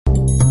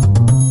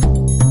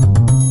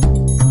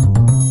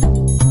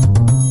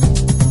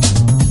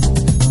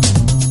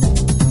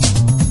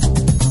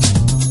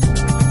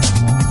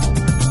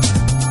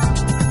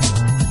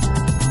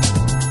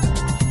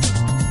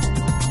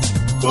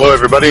Hello,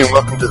 everybody, and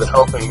welcome to the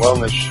Health and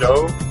Wellness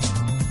Show.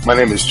 My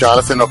name is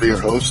Jonathan. I'll be your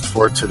host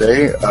for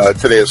today.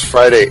 Today is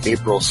Friday,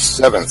 April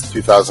 7th,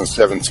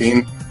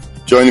 2017.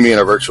 Joining me in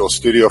our virtual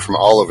studio from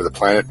all over the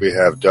planet, we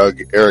have Doug,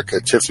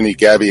 Erica, Tiffany,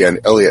 Gabby, and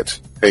Elliot.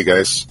 Hey,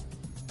 guys.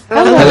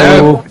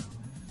 Hello.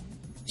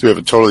 So we have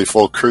a totally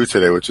full crew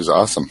today, which is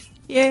awesome.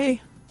 Yay.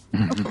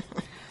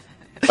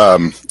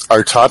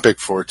 Our topic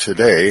for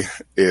today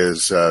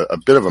is a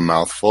bit of a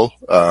mouthful,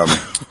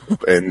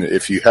 and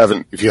if you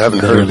haven't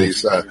heard of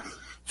these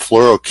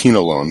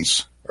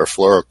fluoroquinolones or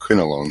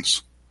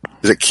fluoroquinolones,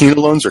 is it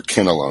quinolones or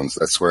quinolones?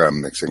 That's where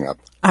I'm mixing up.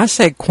 I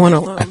say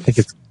quinolones. I think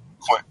it's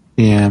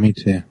yeah, me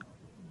too.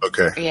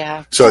 Okay,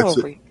 yeah. So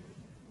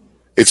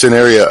it's an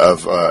area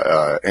of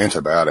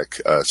antibiotic.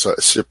 So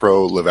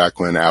Cipro,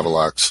 Levaquin,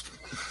 Avelox.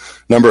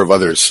 Number of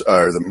others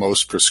are the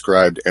most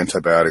prescribed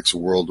antibiotics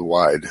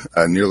worldwide,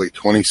 nearly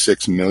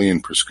 26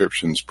 million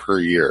prescriptions per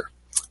year.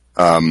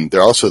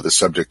 They're also the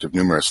subject of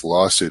numerous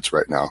lawsuits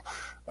right now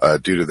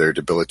due to their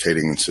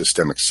debilitating and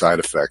systemic side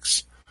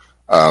effects.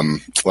 A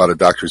lot of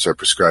doctors are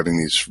prescribing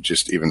these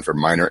just even for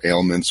minor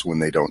ailments when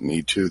they don't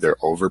need to. They're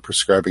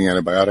over-prescribing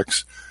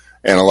antibiotics.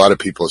 And a lot of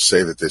people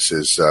say that this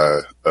is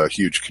a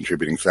huge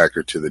contributing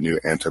factor to the new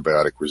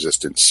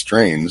antibiotic-resistant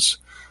strains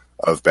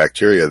of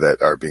bacteria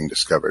that are being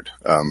discovered.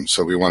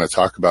 So we want to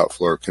talk about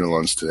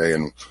fluoroquinolones today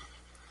and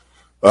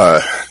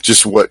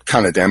just what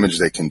kind of damage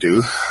they can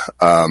do.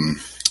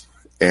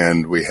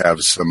 And we have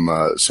some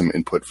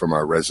input from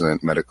our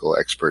resident medical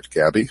expert,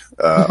 Gabby,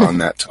 on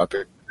that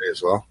topic today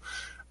as well.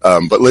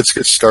 But let's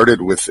get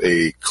started with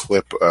a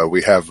clip.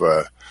 We have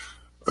a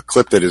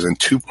clip that is in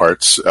two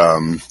parts,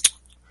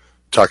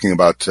 talking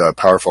about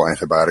powerful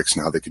antibiotics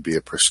and how they could be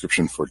a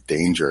prescription for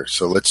danger.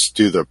 So let's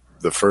do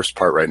the first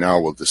part right now.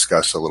 We'll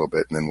discuss a little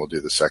bit, and then we'll do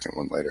the second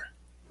one later.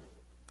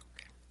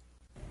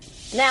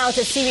 Now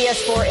to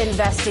CBS 4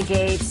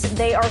 investigates.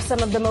 They are some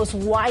of the most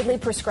widely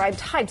prescribed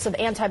types of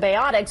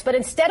antibiotics, but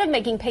instead of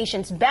making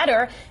patients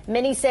better,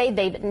 many say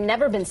they've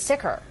never been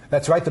sicker.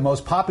 That's right. The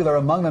most popular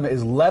among them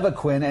is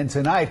Levaquin, and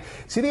tonight,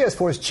 CBS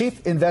 4's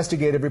chief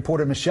investigative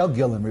reporter Michelle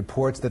Gillen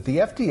reports that the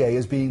FDA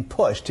is being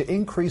pushed to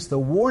increase the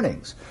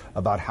warnings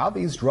about how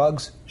these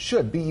drugs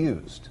should be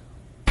used.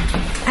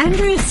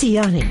 Andrea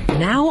Ciani,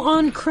 now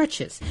on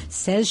crutches,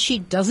 says she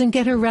doesn't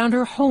get around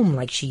her home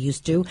like she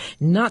used to,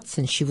 not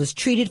since she was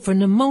treated for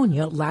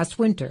pneumonia last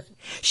winter.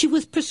 She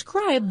was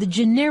prescribed the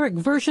generic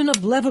version of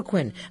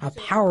Levaquin, a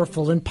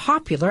powerful and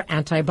popular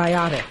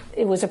antibiotic.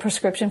 It was a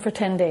prescription for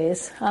 10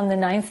 days. On the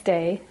 9th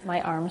day, my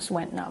arms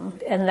went numb.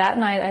 And that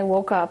night I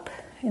woke up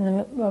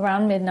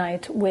around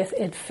midnight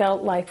it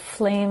felt like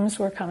flames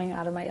were coming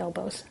out of my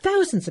elbows.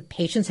 Thousands of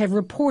patients have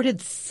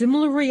reported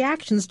similar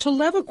reactions to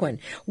Levaquin,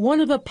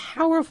 one of a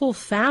powerful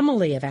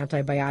family of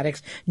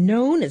antibiotics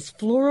known as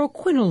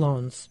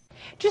fluoroquinolones.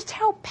 Just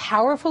how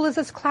powerful is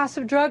this class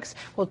of drugs?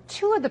 Well,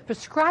 two of the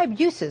prescribed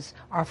uses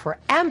are for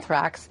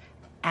anthrax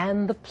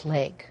and the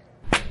plague.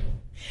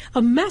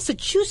 A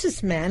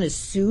Massachusetts man has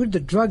sued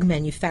the drug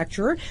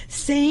manufacturer,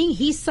 saying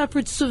he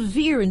suffered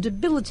severe and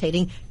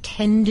debilitating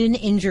tendon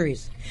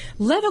injuries.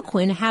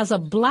 Levaquin has a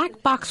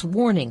black box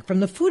warning from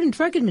the Food and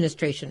Drug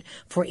Administration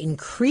for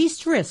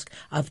increased risk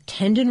of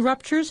tendon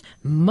ruptures,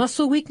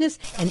 muscle weakness,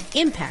 and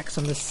impacts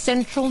on the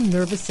central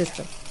nervous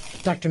system.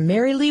 Dr.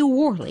 Mary Lee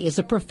Worley is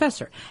a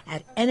professor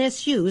at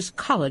NSU's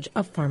College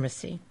of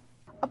Pharmacy.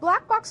 A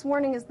black box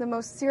warning is the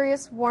most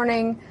serious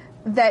warning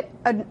that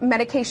a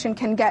medication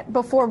can get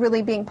before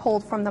really being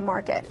pulled from the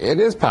market. It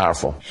is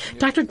powerful.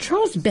 Dr.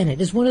 Charles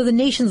Bennett is one of the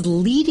nation's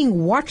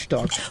leading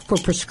watchdogs for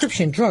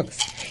prescription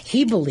drugs.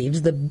 He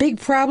believes the big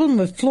problem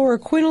with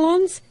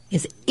fluoroquinolones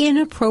is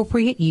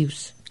inappropriate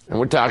use. And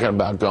we're talking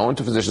about going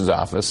to a physician's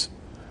office,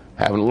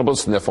 having a little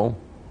sniffle,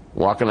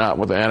 walking out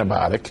with an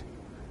antibiotic,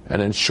 and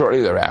then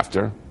shortly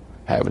thereafter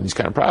having these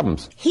kind of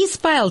problems. He's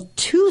filed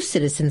 2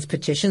 citizens'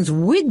 petitions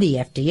with the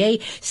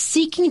FDA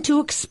seeking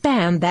to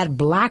expand that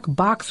black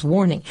box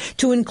warning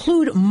to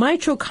include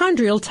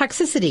mitochondrial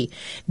toxicity,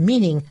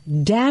 meaning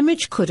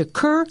damage could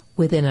occur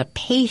within a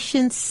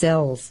patient's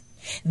cells.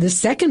 The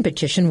second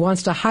petition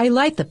wants to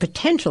highlight the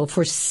potential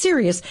for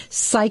serious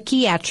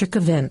psychiatric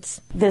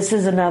events. This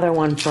is another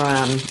one for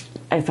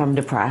if I'm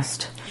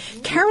depressed.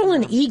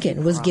 Carolyn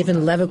Egan was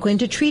given Levaquin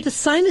to treat a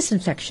sinus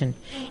infection.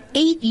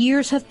 8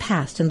 years have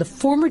passed, and the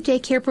former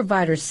daycare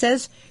provider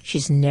says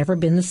she's never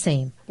been the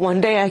same.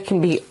 One day I can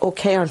be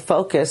okay on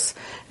focus,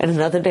 and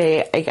another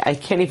day I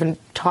can't even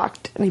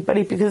talk to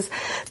anybody because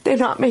they're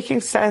not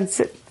making sense.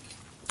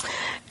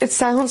 It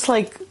sounds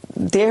like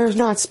they're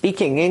not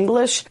speaking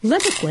English.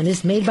 Levaquin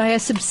is made by a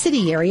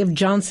subsidiary of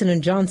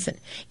Johnson & Johnson.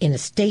 In a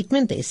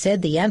statement, they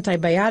said the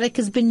antibiotic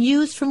has been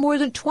used for more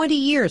than 20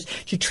 years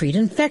to treat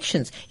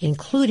infections,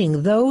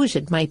 including those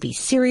that might be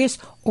serious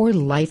or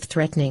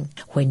life-threatening.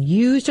 When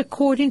used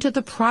according to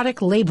the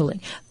product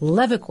labeling,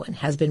 Levaquin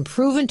has been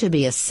proven to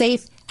be a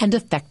safe and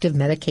effective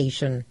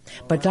medication.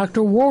 But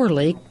Dr.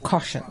 Worley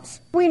cautions.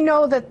 We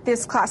know that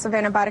this class of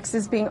antibiotics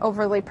is being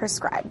overly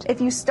prescribed.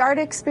 If you start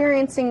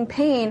experiencing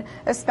pain,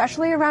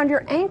 especially around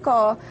your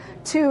ankle,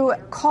 to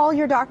call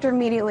your doctor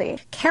immediately.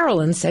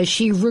 Carolyn says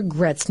she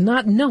regrets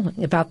not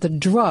knowing about the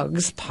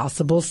drug's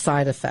possible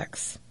side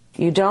effects.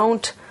 You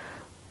don't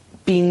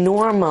be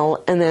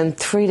normal and then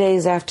 3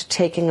 days after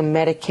taking a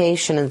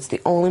medication, and it's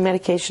the only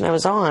medication I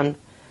was on,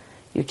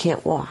 you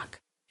can't walk.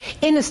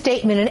 In a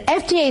statement, an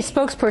FDA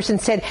spokesperson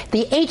said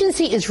the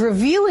agency is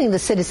reviewing the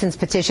citizens'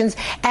 petitions,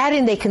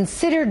 adding they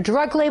consider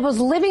drug labels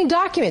living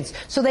documents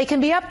so they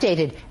can be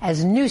updated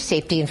as new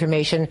safety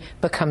information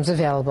becomes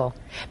available.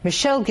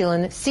 Michelle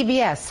Gillen,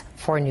 CBS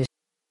 4 News.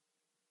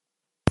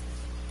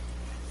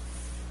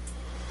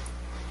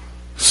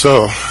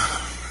 So,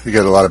 you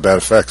get a lot of bad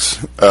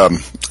effects.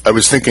 I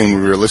was thinking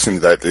when we were listening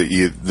to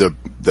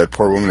that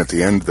poor woman at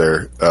the end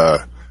there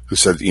who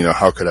said,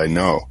 how could I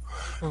know?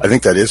 I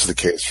think that is the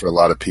case for a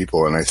lot of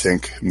people, and I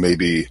think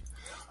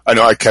I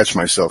know I catch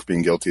myself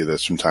being guilty of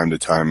this from time to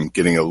time,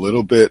 getting a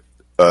little bit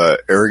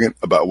arrogant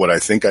about what I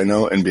think I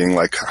know and being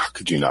like, how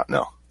could you not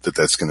know that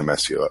that's going to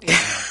mess you up?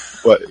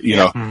 But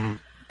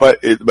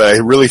but I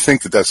really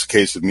think that that's the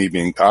case of me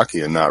being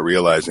cocky and not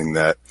realizing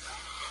that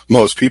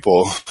most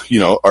people,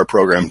 are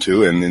programmed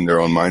to, and in their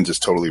own minds, it's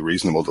totally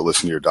reasonable to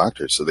listen to your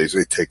doctor. So they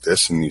say, take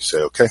this, and you say,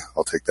 okay,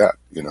 I'll take that,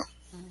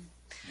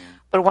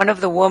 But one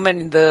of the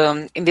women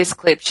in this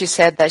clip, she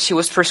said that she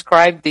was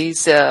prescribed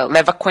this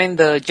Levaquin,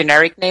 the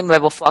generic name,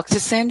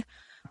 levofloxacin,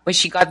 when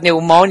she got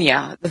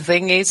pneumonia. The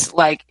thing is,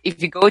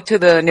 if you go to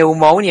the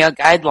pneumonia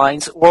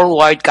guidelines,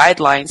 worldwide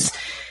guidelines,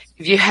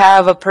 if you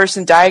have a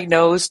person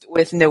diagnosed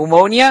with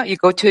pneumonia, you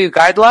go to your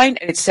guideline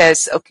and it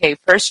says, okay,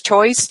 first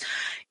choice,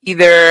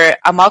 either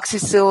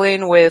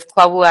amoxicillin with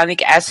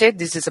clavulanic acid.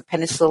 This is a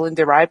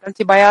penicillin-derived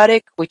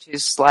antibiotic, which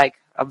is like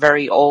a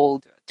very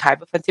old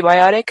type of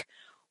antibiotic.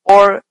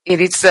 Or it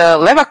is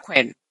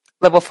Levaquin,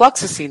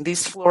 levofloxacin,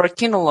 this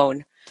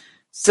Fluoroquinolone.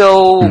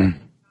 So,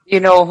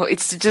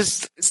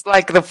 it's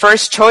like the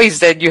first choice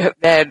that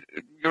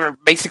you're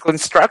basically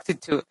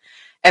instructed to.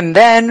 And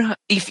then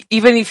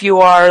even if you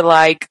are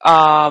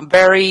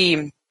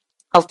very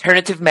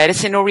alternative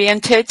medicine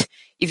oriented,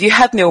 if you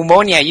have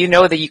pneumonia, you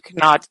know that you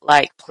cannot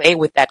play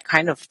with that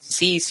kind of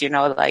disease, you're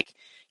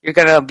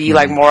going to be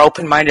more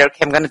open-minded. Okay,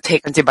 I'm going to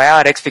take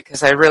antibiotics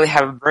because I really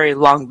have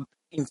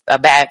a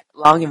bad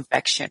lung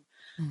infection.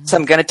 Mm-hmm. So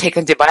I'm going to take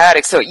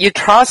antibiotics. So you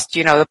trust,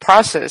 the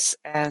process.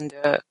 And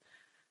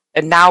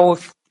now,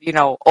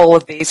 all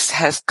of this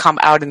has come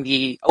out in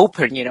the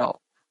open, it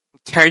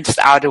turns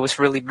out it was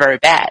really very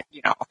bad,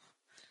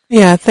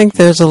 Yeah, I think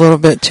there's a little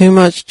bit too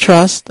much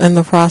trust in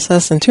the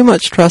process and too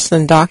much trust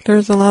in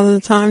doctors a lot of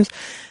the times.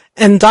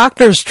 And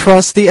doctors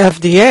trust the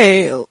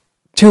FDA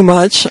too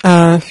much.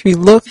 If you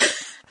look,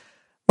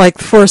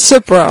 for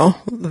Cipro,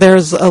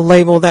 there's a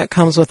label that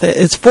comes with it.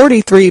 It's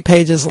 43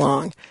 pages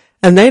long,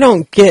 and they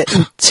don't get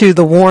to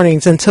the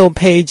warnings until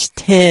page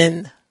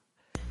 10.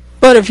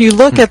 But if you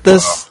look at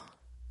this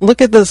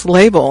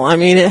label,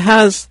 it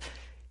has,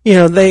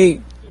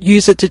 they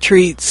use it to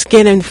treat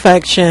skin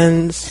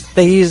infections.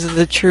 They use it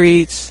to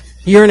treat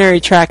urinary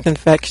tract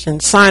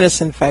infections,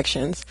 sinus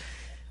infections.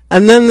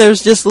 And then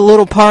there's just a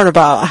little part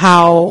about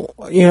how,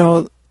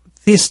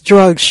 these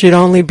drugs should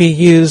only be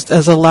used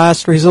as a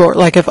last resort,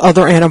 like if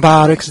other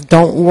antibiotics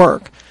don't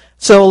work.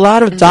 So a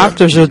lot of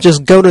doctors will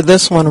just go to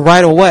this one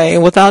right away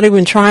without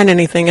even trying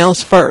anything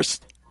else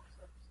first.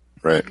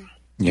 Right.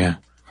 Yeah.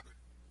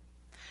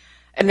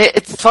 And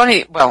it's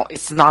funny. Well,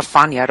 it's not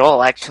funny at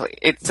all, actually.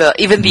 It's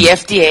even the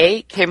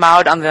FDA came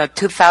out on the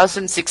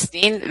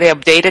 2016. They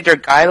updated their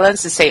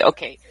guidelines to say,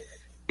 okay,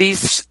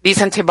 these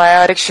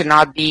antibiotics should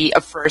not be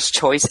a first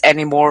choice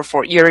anymore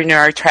for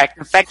urinary tract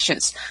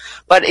infections.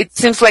 But it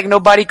seems like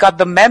nobody got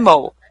the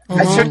memo. Mm-hmm.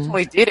 I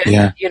certainly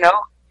didn't,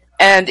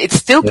 And it's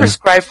still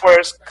prescribed for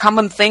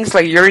common things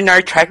like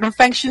urinary tract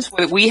infections.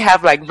 We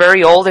have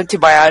very old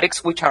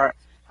antibiotics which have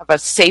a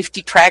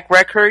safety track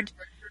record,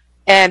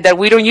 and that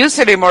we don't use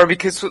anymore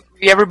because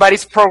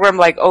everybody's programmed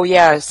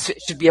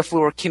it should be a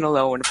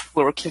fluoroquinolone,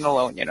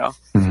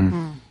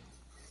 Mm-hmm.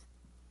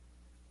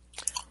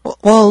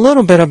 Well, a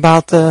little bit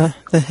about the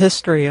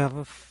history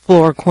of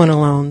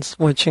fluoroquinolones,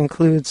 which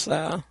includes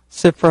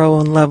Cipro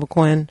and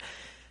Levaquin,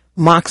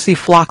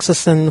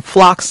 moxifloxacin,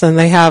 Floxin.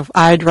 They have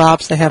eye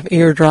drops, they have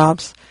ear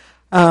drops.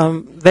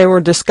 They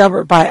were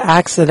discovered by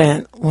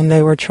accident when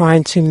they were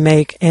trying to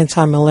make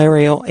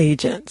anti-malarial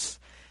agents.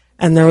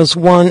 And there was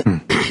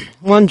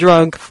one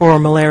drug for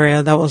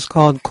malaria that was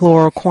called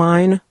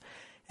chloroquine,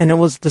 and it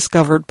was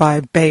discovered by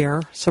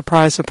Bayer,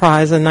 surprise,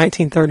 surprise, in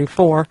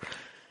 1934.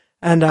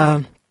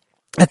 And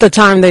at the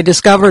time they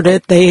discovered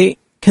it, they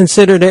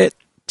considered it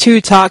too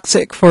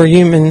toxic for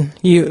human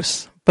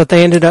use, but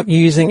they ended up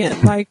using it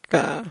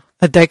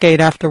a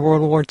decade after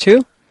World War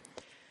II.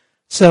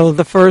 So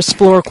the first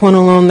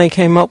fluoroquinolone they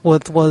came up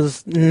with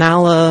was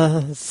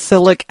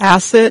nalicylic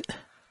acid,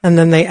 and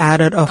then they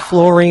added a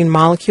fluorine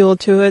molecule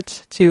to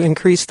it to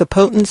increase the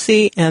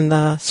potency and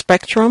the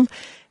spectrum.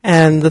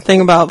 And the thing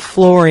about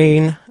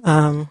fluorine,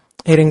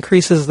 It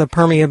increases the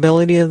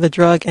permeability of the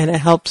drug, and it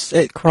helps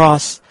it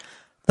cross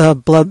the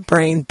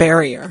blood-brain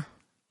barrier.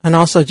 And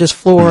also just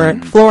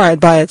fluoride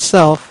by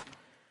itself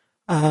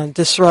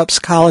disrupts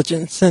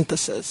collagen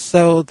synthesis.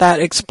 So that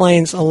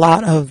explains a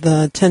lot of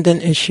the tendon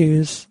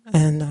issues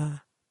and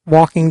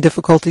walking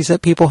difficulties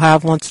that people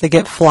have once they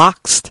get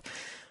floxed,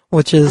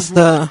 which is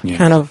the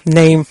kind of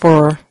name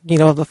for,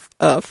 the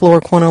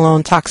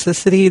fluoroquinolone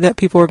toxicity that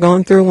people are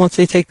going through once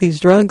they take these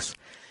drugs.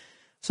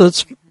 So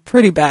it's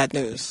pretty bad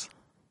news.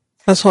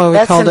 That's why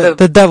we call it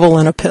the devil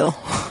in a pill.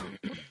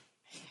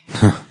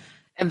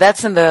 And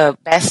that's in the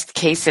best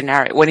case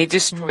scenario. When it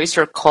destroys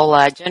your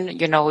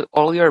collagen,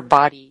 all your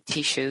body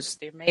tissues,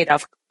 they're made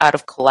out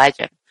of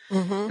collagen.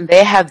 Mm-hmm.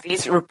 They have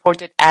these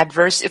reported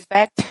adverse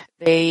effect.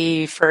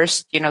 They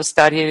first,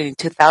 studied it in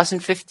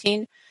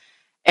 2015.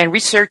 And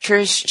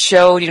researchers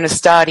showed in a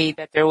study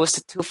that there was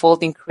a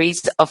twofold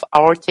increase of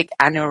aortic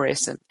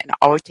aneurysm and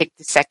aortic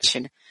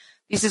dissection.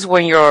 This is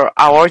when your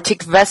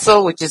aortic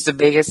vessel, which is the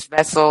biggest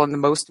vessel and the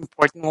most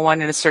important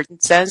one in a certain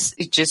sense,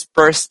 it just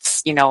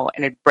bursts, and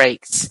it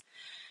breaks.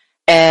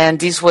 And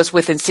this was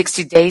within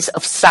 60 days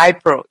of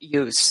Cipro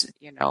use,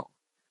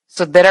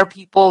 So there are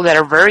people that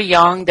are very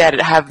young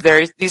that have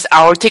this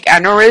aortic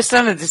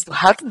aneurysm. And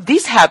how did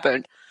this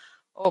happen?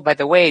 Oh, by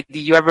the way,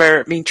 did you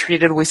ever been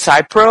treated with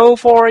Cipro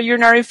for a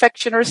urinary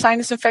infection or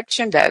sinus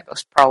infection? That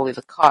was probably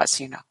the cause,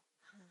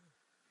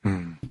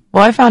 Well,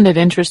 I found it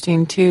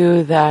interesting,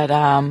 too, that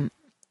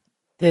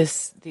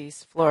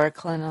these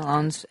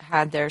fluoroquinolones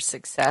had their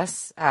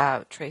success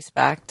traced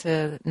back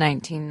to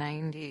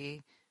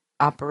 1990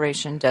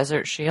 Operation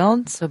Desert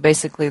Shield, so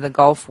basically the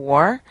Gulf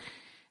War.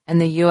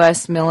 And the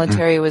U.S.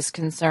 military was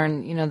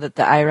concerned, that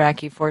the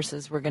Iraqi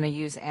forces were going to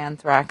use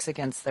anthrax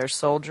against their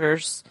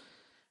soldiers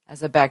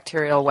as a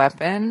bacterial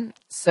weapon.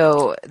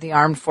 So the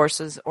armed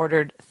forces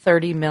ordered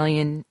 30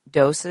 million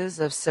doses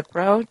of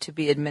Cipro to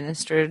be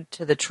administered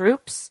to the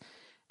troops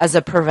as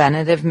a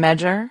preventative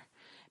measure,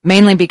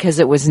 mainly because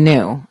it was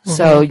new. Mm-hmm.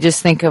 So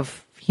just think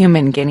of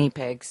human guinea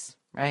pigs,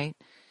 right?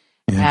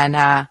 Yeah.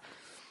 And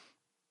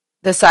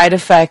the side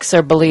effects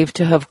are believed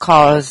to have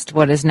caused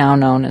what is now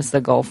known as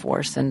the Gulf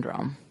War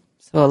syndrome.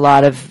 So a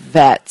lot of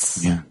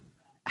vets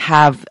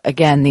have,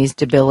 again, these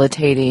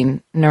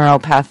debilitating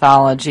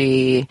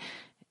neuropathology,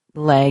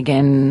 leg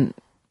and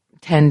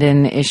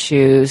tendon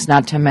issues,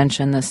 not to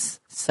mention this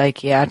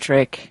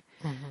psychiatric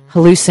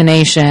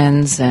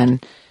hallucinations.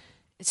 And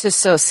it's just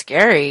so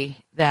scary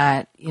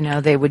that,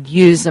 they would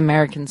use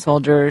American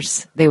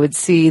soldiers, they would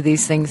see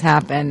these things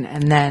happen,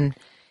 and then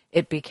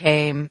it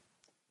became,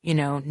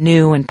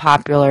 new and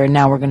popular, and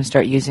now we're going to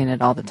start using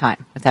it all the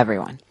time with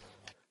everyone.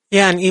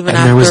 Yeah, and even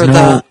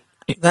after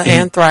the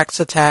anthrax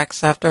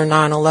attacks after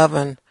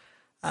 9/11,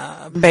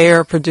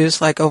 Bayer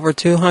produced like over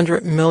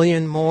 200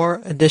 million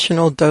more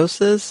additional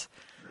doses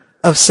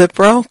of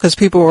Cipro because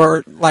people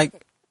were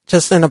like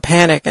just in a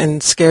panic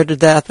and scared to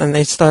death, and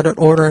they started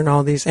ordering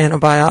all these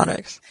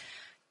antibiotics.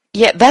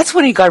 Yeah, that's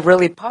when it got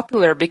really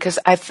popular because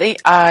I think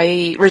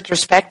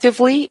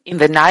retrospectively in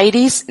the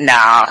 90s,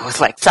 it was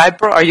like,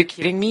 Cipro, are you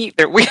kidding me?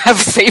 We have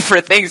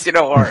safer things,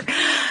 or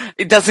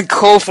it doesn't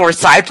call for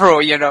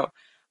Cipro,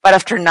 But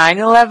after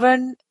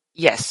 9/11,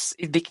 yes,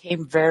 it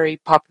became very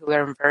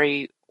popular and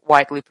very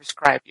widely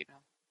prescribed,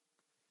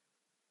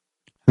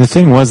 The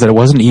thing was that it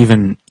wasn't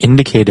even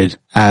indicated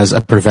as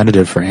a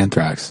preventative for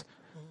anthrax,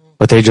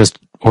 but they just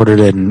ordered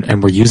it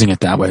and were using it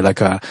that way. Like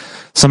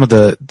some of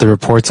the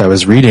reports I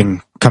was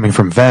reading coming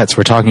from vets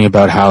were talking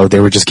about how they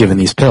were just given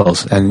these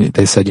pills, and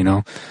they said,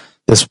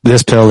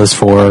 this pill is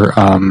for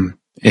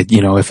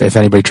if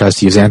anybody tries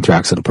to use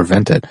anthrax, it'll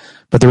prevent it.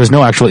 But there was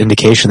no actual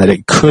indication that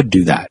it could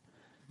do that.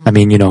 I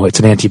mean, it's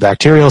an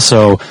antibacterial,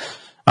 so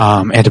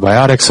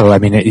antibiotics. So I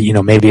mean,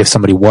 maybe if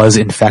somebody was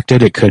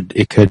infected, it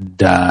could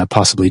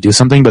possibly do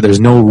something. But there's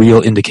no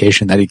real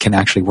indication that it can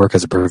actually work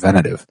as a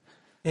preventative.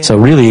 Yeah. So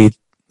really,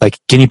 like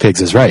guinea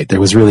pigs is right. There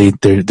was really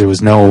there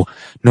was no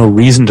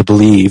reason to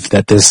believe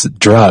that this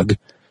drug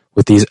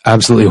with these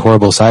absolutely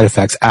horrible side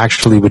effects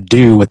actually would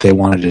do what they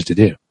wanted it to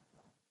do.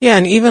 Yeah,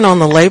 and even on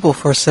the label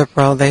for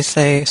Cipro, they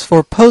say it's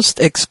for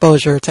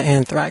post-exposure to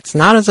anthrax,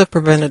 not as a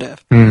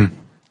preventative.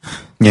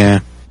 Yeah.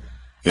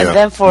 And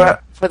then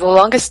for the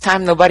longest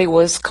time, nobody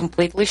was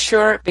completely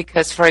sure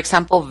because, for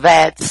example,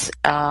 vets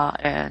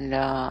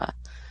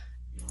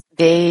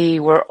they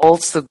were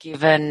also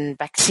given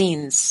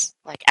vaccines,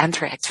 like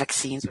anthrax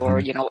vaccines, or,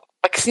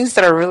 vaccines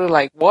that are really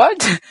like, what?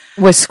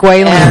 With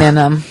squalene in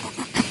them.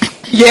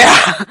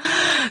 Yeah.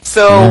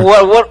 So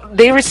what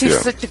they received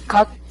such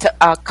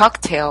a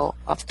cocktail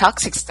of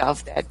toxic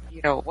stuff that,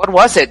 what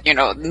was it?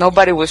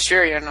 Nobody was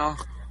sure,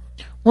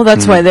 Well,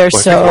 that's why they're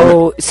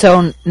so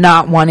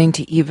not wanting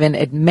to even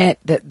admit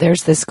that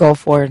there's this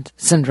Gulf War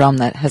syndrome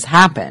that has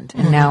happened.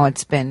 And now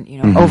it's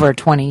been, over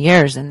 20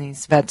 years, and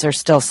these vets are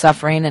still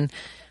suffering, and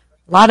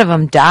a lot of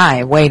them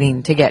die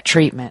waiting to get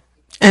treatment.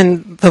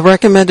 And the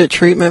recommended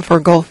treatment for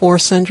Gulf War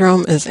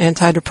syndrome is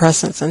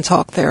antidepressants and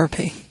talk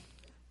therapy.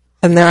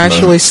 And they're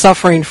actually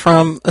suffering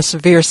from a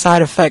severe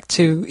side effect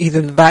to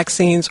either the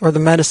vaccines or the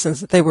medicines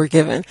that they were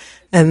given.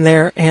 And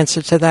their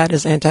answer to that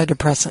is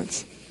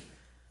antidepressants.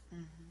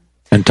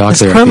 And talk It's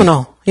therapy.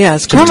 criminal. Yeah,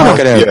 it's criminal. Talk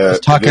it out. Yeah,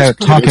 talk it is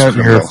out your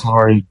criminal.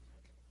 fluoride.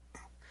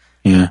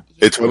 Yeah.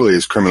 It totally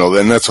is criminal.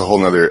 And that's a whole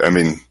nother,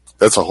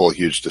 that's a whole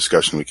huge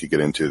discussion we could get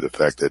into, the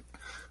fact that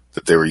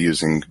they were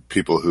using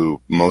people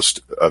who,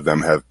 most of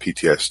them have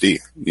PTSD,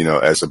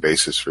 as a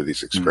basis for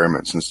these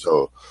experiments. And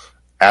so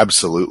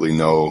absolutely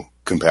no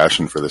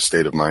compassion for the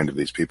state of mind of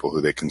these people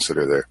who they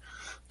consider their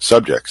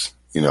subjects,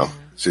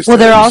 It's just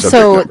they're also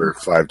subject number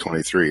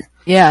 523.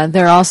 Yeah,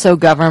 they're also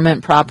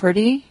government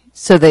property,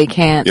 so they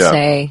can't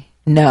say,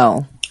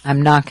 no,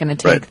 I'm not going to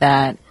take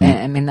that.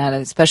 That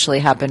especially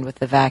happened with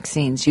the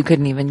vaccines. You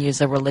couldn't even use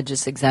a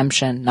religious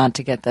exemption not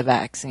to get the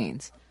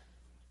vaccines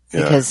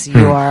because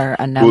you are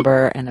a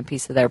number and a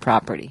piece of their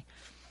property.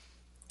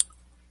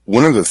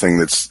 One of the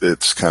things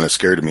that's kind of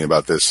scary to me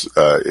about this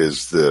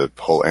is the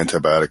whole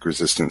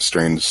antibiotic-resistant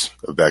strains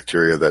of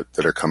bacteria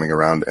that are coming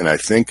around. And I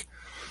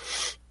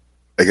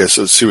guess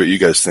let's see what you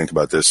guys think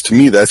about this. To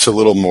me, that's a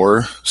little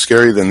more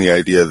scary than the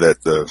idea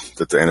that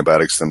the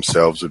antibiotics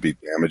themselves would be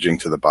damaging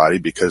to the body,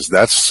 because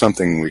that's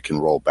something we can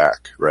roll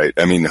back, right?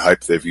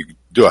 If you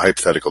do a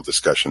hypothetical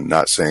discussion,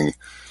 not saying,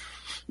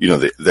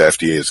 the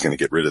FDA is going to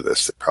get rid of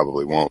this, they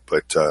probably won't,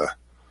 but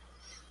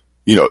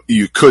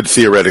you could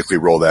theoretically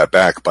roll that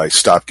back by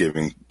stop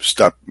giving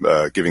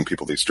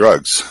people these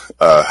drugs.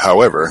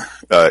 However,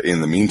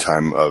 in the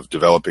meantime of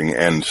developing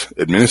and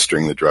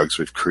administering the drugs,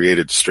 we've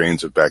created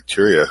strains of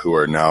bacteria who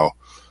are now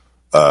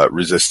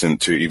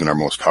resistant to even our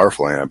most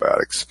powerful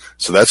antibiotics.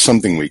 So that's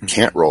something we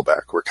can't roll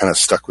back. We're kind of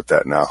stuck with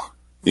that now,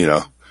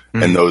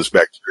 and those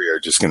bacteria are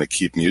just going to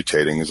keep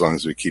mutating as long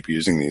as we keep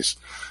using these.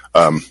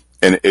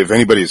 And if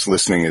anybody's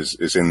listening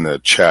is in the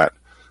chat,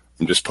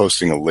 I'm just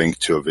posting a link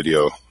to a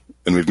video.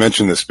 And we've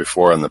mentioned this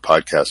before on the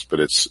podcast, but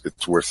it's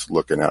worth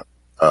looking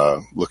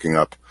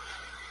up.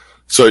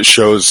 So it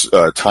shows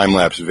a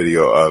time-lapse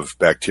video of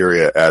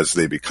bacteria as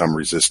they become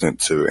resistant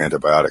to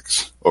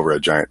antibiotics over a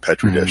giant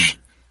Petri dish.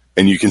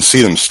 And you can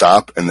see them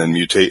stop and then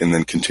mutate and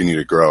then continue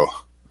to grow.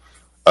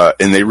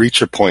 And they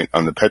reach a point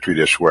on the Petri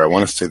dish where I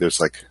want to say there's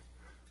like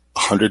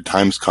 100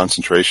 times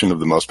concentration of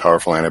the most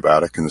powerful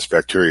antibiotic, and this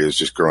bacteria is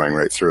just growing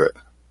right through it.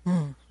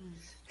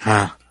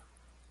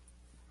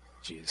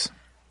 Jeez.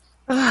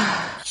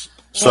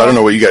 So I don't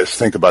know what you guys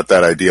think about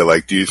that idea.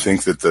 Like, do you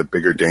think that the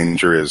bigger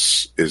danger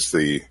is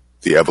the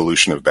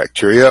evolution of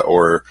bacteria,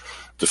 or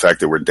the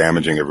fact that we're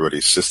damaging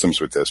everybody's systems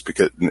with this?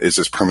 Because is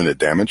this permanent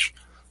damage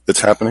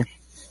that's happening?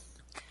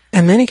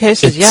 In many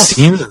cases, yes. It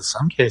seems in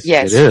some cases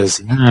Yes. it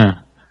is. Yeah.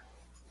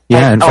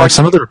 Yeah, in fact,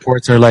 some of the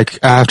reports are like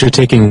after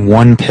taking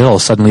one pill,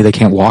 suddenly they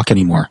can't walk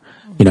anymore.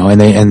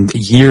 And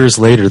years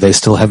later they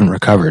still haven't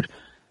recovered.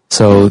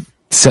 So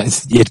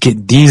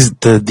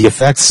the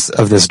effects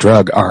of this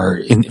drug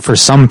for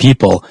some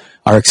people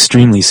are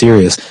extremely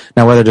serious.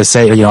 Now, whether to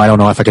say, I don't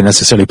know if I can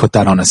necessarily put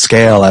that on a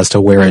scale as to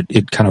where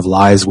it kind of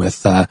lies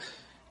with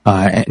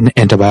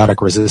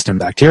antibiotic-resistant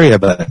bacteria,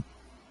 but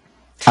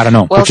I don't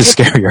know, which is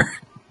scarier.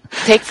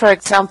 Take, for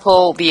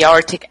example, the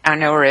aortic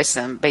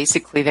aneurysm.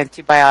 Basically, the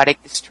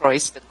antibiotic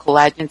destroys the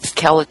collagen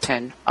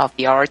skeleton of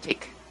the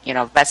aortic,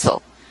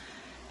 vessel.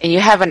 And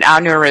you have an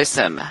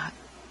aneurysm.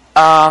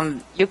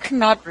 You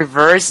cannot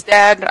reverse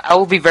that. I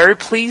will be very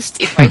pleased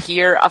if I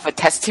hear of a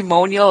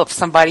testimonial of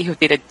somebody who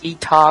did a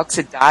detox,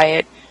 a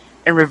diet,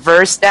 and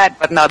reversed that.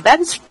 But now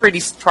that's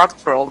pretty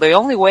structural. The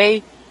only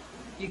way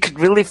you could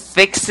really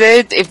fix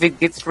it if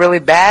it gets really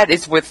bad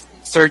is with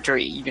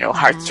surgery,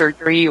 heart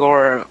surgery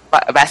or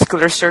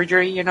vascular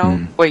surgery,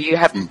 where you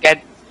have to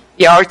get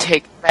the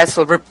aortic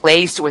vessel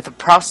replaced with a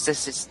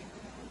prosthesis.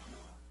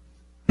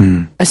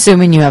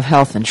 Assuming you have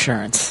health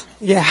insurance.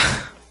 Yeah.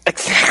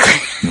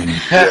 Exactly.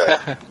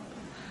 Yeah.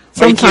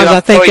 Sometimes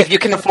I think if you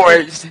can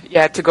afford,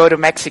 to go to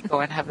Mexico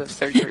and have the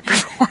surgery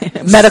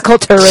performed. Medical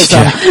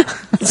tourism.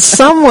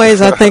 Some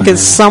ways I think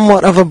it's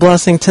somewhat of a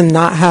blessing to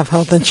not have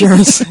health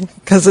insurance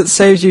because it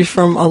saves you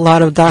from a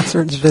lot of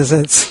doctor's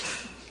visits.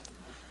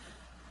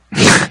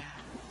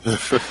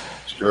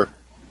 Sure.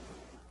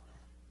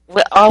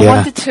 Well, I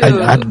wanted to, Go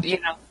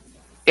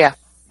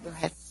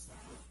ahead.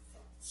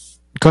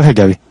 Go ahead,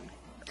 Gabby.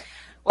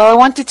 Well, I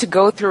wanted to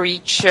go through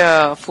each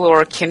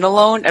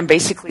fluoroquinolone and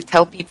basically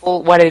tell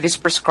people what it is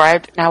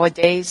prescribed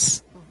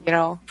nowadays,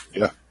 Yeah.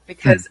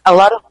 Because a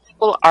lot of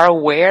people are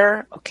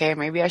aware, okay,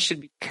 maybe I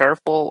should be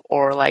careful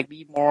or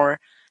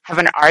have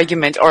an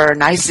argument or a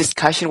nice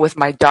discussion with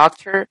my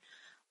doctor.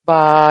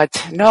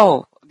 But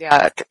no,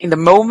 in the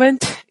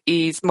moment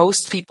is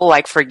most people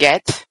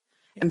forget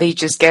and they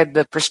just get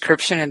the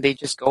prescription and they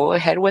just go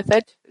ahead with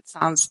it. It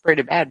sounds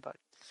pretty bad, but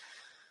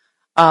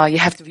you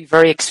have to be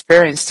very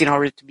experienced in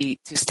order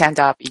to stand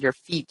up on your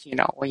feet,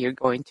 when you're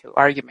going to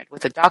argument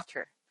with a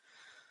doctor.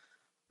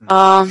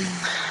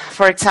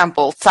 For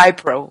example,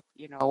 Cipro,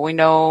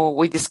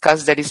 we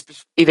discussed that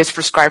it is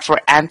prescribed for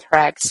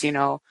anthrax,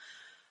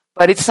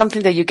 but it's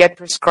something that you get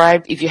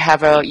prescribed if you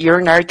have a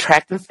urinary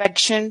tract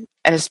infection,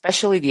 and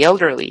especially the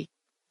elderly.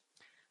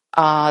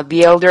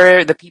 the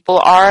elder the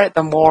people are,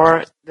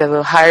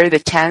 the higher the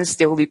chance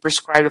they will be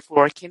prescribed a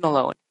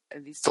fluoroquinolone.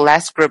 And this is the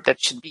last group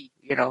that should be,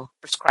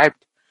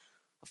 prescribed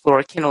a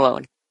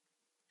fluoroquinolone.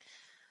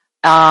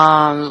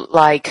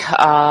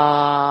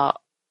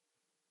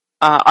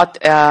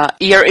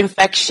 Ear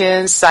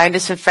infections,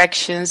 sinus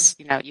infections,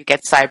 you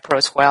get Cipro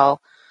as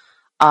well.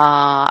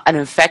 An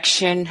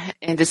infection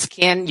in the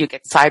skin, you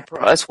get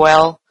Cipro as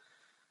well.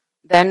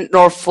 Then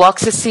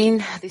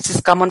norfloxacin, this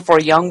is common for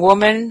young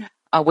women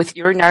with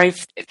urinary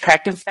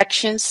tract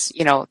infections.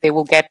 They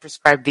will get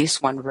prescribed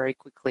this one very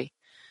quickly.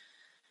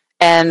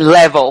 And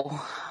Levo,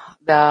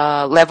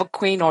 the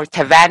Levaquin or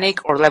Tavanic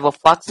or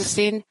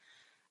levofloxacin,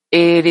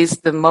 it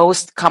is the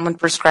most common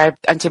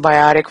prescribed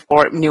antibiotic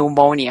for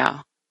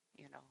pneumonia.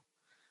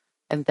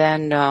 And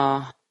then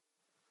and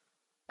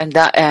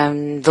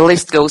the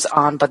list goes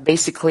on, but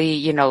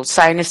basically,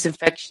 sinus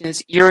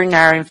infections,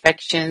 urinary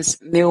infections,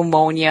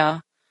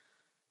 pneumonia,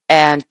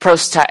 and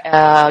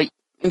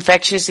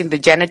infections in the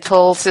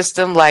genital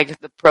system, like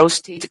the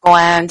prostate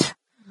gland,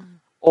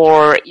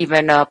 or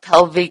even a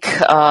pelvic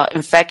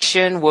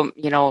infection,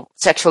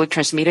 sexually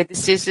transmitted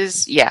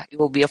diseases. Yeah, it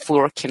will be a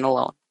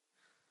fluoroquinolone.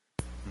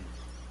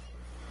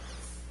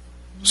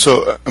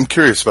 So I'm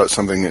curious about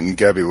something, and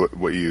Gabby,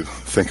 what you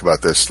think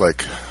about this.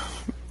 Like,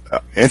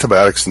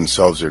 antibiotics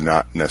themselves are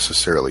not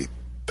necessarily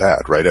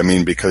bad, right? I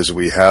mean, because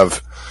we are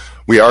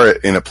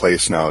in a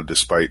place now,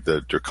 despite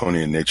the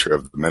draconian nature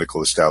of the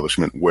medical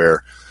establishment,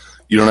 where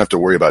you don't have to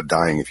worry about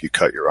dying if you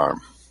cut your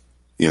arm.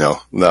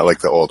 Not like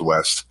the Old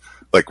West,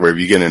 like where if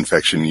you get an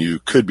infection, you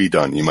could be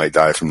done. You might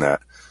die from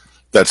that.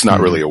 That's not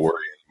really a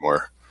worry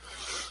anymore.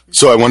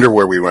 So I wonder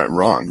where we went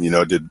wrong.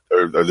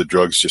 Are the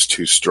drugs just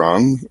too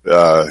strong?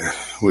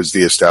 Was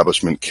the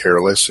establishment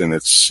careless in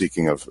its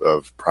seeking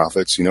of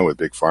profits? With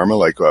big pharma.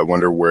 Like, I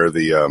wonder where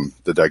the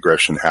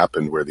digression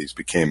happened, where these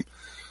became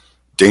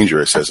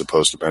dangerous as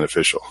opposed to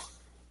beneficial.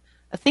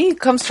 I think it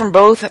comes from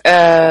both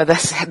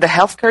the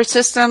healthcare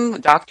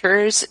system,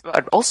 doctors,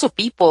 but also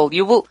people.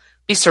 You will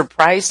be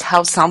surprised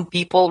how some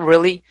people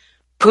really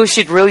push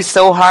it really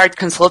so hard,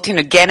 consulting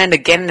again and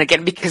again and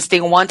again because they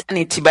want an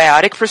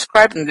antibiotic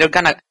prescribed, and they're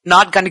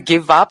not gonna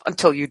give up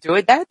until you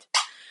do that.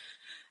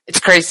 It's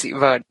crazy,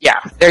 but yeah,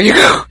 there you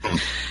go.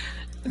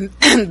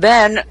 And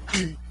then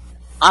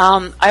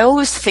I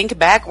always think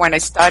back when I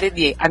studied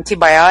the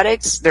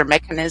antibiotics, their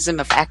mechanism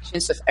of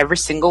actions of every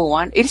single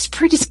one. It is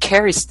pretty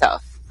scary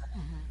stuff.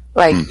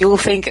 Like, you'll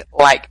think,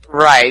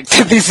 right,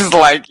 this is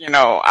I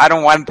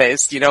don't want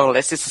this,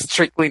 unless it's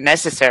strictly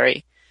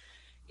necessary.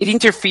 It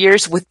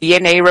interferes with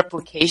DNA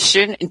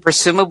replication in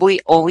presumably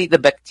only the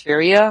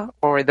bacteria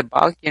or the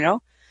bug,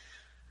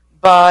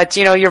 But,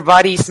 your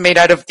body is made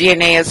out of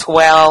DNA as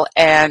well.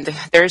 And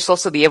there's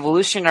also the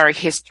evolutionary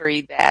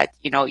history that,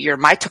 your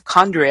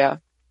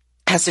mitochondria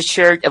has a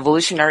shared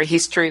evolutionary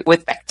history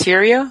with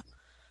bacteria.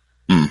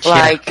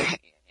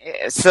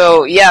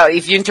 So,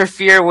 if you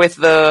interfere with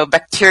the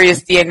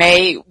bacteria's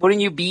DNA, wouldn't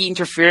you be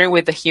interfering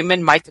with the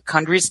human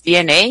mitochondria's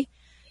DNA?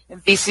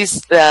 This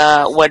is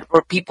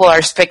where people are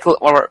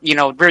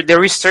they're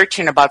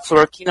researching about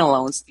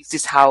fluoroquinolones. This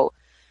is how,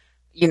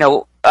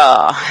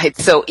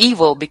 it's so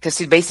evil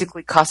because it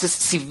basically causes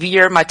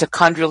severe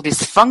mitochondrial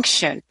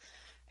dysfunction.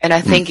 And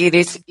I think it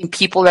is in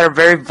people that are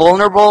very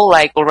vulnerable,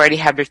 like already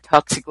have their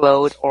toxic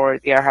load or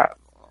their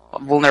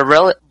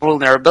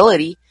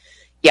vulnerability.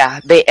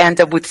 Yeah, they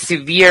end up with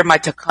severe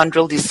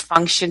mitochondrial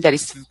dysfunction that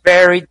is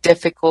very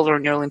difficult or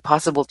nearly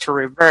impossible to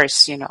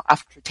reverse,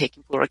 after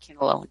taking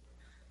fluoroquinolone.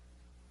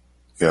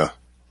 Yeah.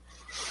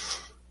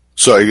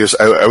 So I guess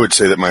I would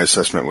say that my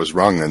assessment was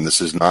wrong then.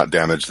 This is not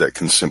damage that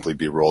can simply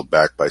be rolled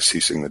back by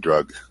ceasing the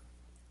drug.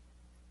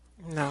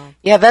 No.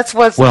 Yeah, that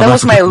was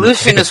my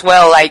illusion as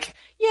well.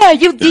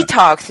 You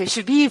detox. It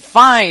should be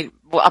fine.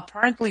 Well,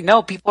 apparently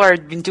no. People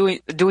have been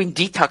doing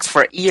detox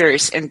for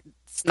years and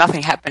it's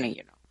nothing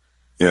happening,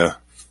 Yeah.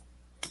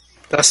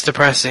 That's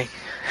depressing.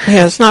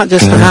 Yeah, it's not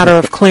just a matter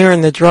of clearing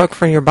the drug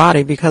from your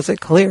body because it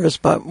clears,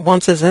 but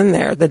once it's in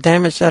there, the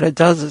damage that it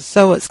does is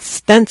so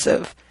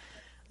extensive.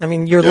 I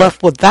mean, you're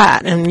left with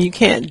that, and you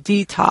can't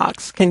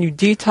detox. Can you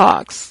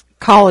detox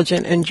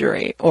collagen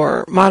injury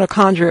or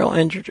mitochondrial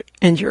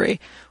injury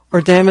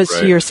or damage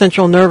to your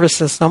central nervous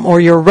system or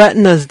your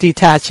retina's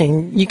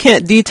detaching? You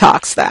can't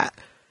detox that.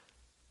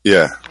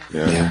 Yeah.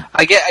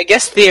 I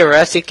guess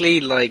theoretically,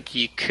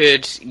 you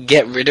could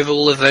get rid of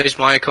all of those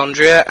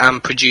mitochondria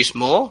and produce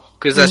more,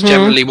 because that's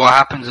generally what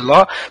happens a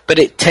lot. But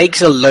it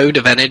takes a load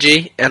of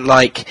energy, and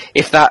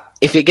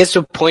if it gets to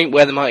a point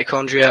where the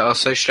mitochondria are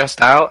so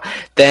stressed out,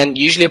 then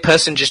usually a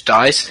person just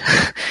dies.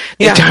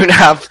 They don't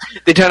have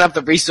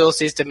the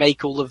resources to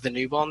make all of the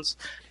new ones.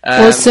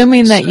 Well,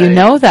 assuming that you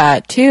know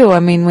that too.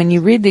 I mean, when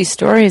you read these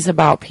stories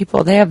about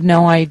people, they have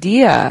no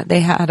idea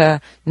they had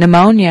a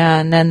pneumonia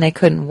and then they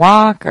couldn't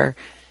walk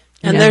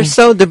and they're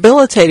so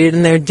debilitated,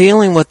 and they're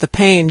dealing with the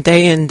pain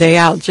day in, day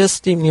out,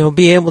 just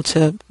be able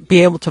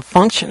to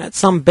function at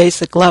some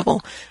basic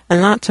level,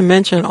 and not to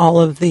mention all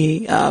of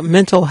the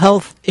mental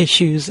health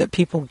issues that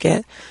people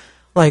get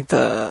like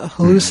the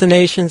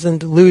hallucinations and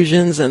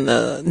delusions and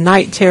the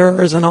night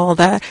terrors and all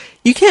that.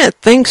 You can't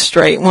think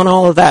straight when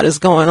all of that is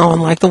going on.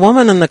 Like the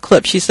woman in the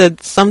clip, she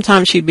said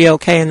sometimes she'd be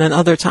okay, and then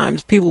other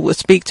times people would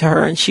speak to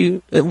her, and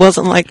it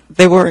wasn't like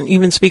they weren't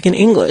even speaking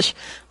English.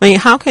 I mean,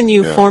 how can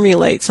you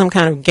formulate some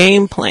kind of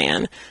game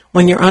plan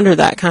when you're under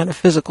that kind of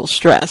physical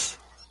stress?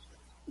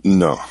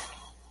 No.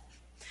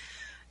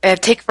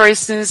 Take, for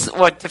instance,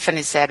 what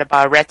Tiffany said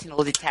about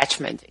retinal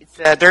detachment.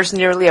 There's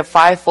nearly a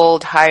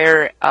 5-fold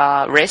higher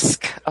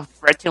risk of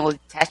retinal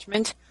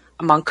detachment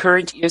among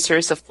current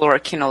users of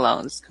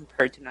fluoroquinolones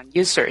compared to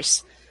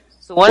non-users.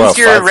 So once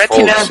your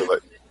retina...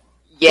 Like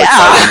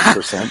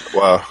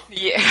wow.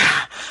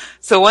 Yeah.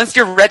 So once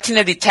your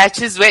retina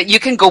detaches, you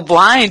can go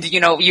blind.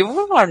 You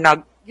are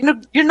not...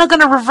 you're not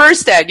going to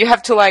reverse that. You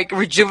have to, like,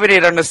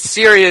 rejuvenate on a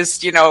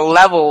serious,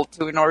 level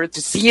in order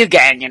to see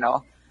again,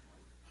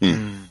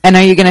 And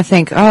are you going to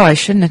think, oh, I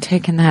shouldn't have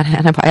taken that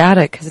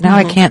antibiotic because now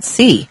I can't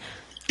see?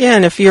 Yeah,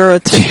 and if your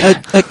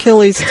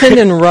Achilles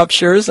tendon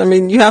ruptures, I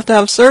mean, you have to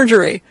have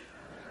surgery.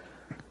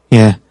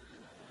 Yeah.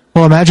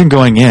 Well, imagine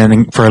going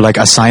in for like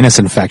a sinus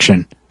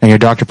infection and your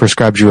doctor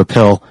prescribes you a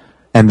pill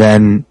and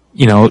then,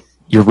 your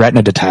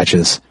retina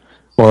detaches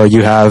or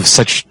you have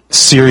such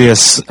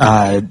serious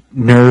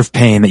nerve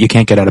pain that you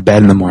can't get out of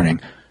bed in the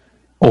morning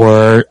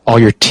or all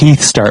your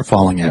teeth start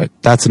falling out.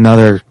 That's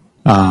another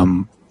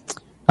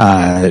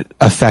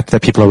effect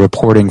that people are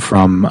reporting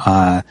from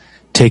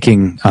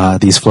taking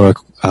these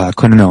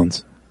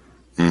fluoroquinolones,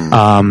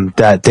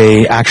 that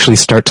they actually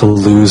start to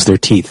lose their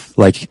teeth.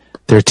 Like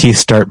their teeth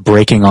start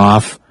breaking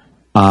off,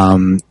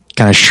 kind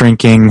of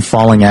shrinking,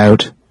 falling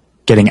out,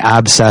 getting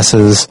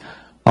abscesses,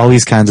 all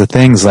these kinds of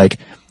things. Like,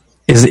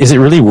 is it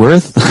really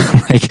worth,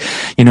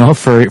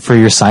 for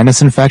your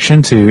sinus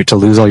infection to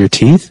lose all your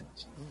teeth?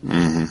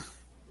 Mm-hmm.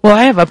 Well,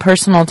 I have a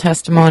personal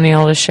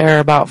testimonial to share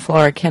about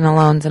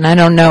fluoroquinolones, and I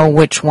don't know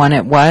which one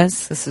it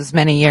was. This was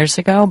many years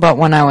ago, but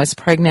when I was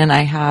pregnant,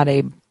 I had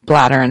a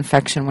bladder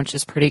infection, which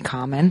is pretty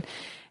common,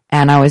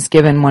 and I was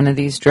given one of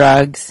these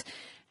drugs.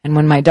 And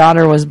when my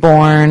daughter was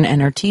born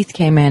and her teeth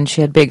came in,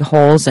 she had big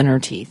holes in her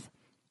teeth.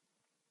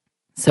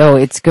 So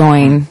it's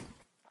going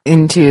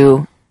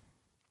into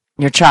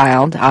your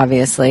child,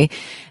 obviously.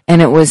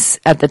 And it was,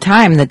 at the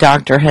time, the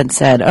doctor had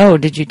said, oh,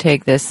 did you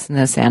take this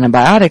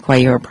antibiotic while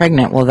you were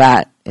pregnant? Well,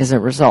 that is a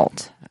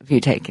result of you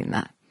taking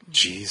that.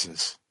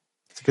 Jesus.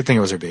 It's a good thing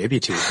it was her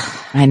baby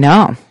teeth. I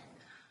know.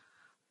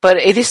 But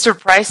it is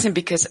surprising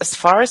because as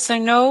far as I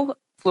know,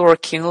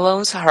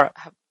 fluoroquinolones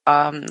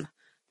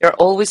they're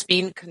always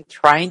being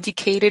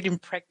contraindicated in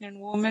pregnant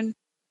women.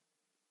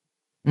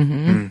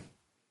 Mm-hmm.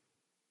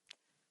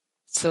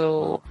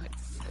 So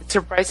it's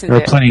surprising. There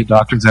are plenty of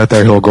doctors out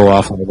there who will go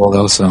off label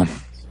though, so.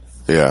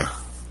 Yeah.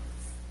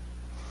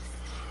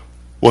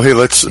 Well, hey,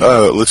 let's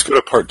go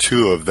to part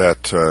 2 of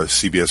that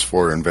CBS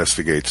 4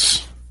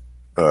 Investigates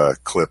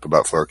clip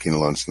about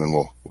fluoroquinolones, and then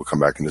we'll come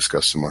back and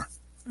discuss some more.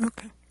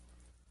 Okay.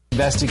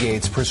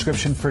 Investigates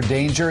prescription for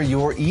danger.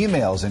 Your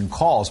emails and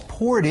calls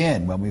poured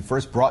in when we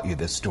first brought you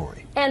this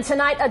story. And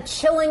tonight, a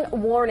chilling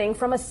warning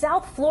from a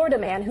South Florida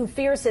man who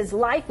fears his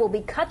life will be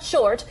cut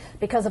short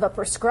because of a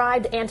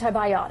prescribed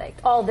antibiotic.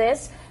 All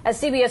this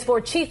as CBS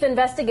 4 Chief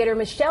Investigator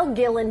Michelle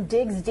Gillen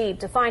digs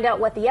deep to find out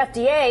what the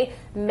FDA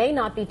may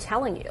not be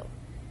telling you.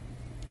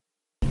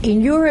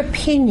 In your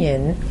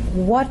opinion,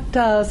 what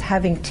does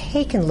having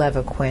taken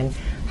Levaquin,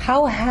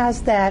 how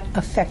has that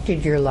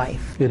affected your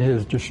life? It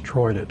has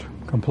destroyed it,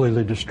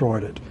 completely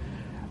destroyed it.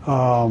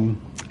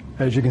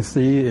 As you can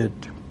see, it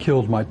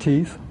killed my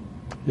teeth.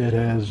 It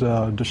has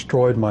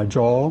destroyed my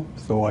jaw,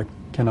 so I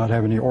cannot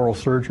have any oral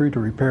surgery to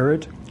repair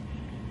it.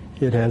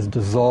 It has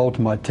dissolved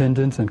my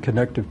tendons and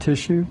connective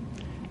tissue,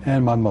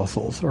 and my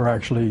muscles are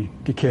actually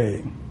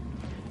decaying.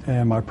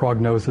 And my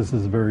prognosis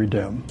is very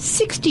dim.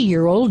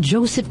 60-year-old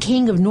Joseph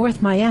King of North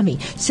Miami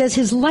says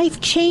his life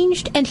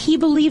changed and he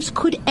believes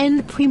could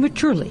end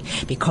prematurely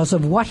because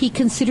of what he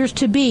considers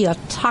to be a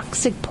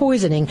toxic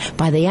poisoning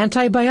by the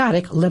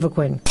antibiotic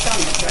Levaquin.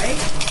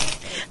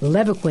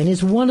 Levaquin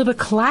is one of a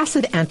class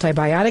of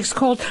antibiotics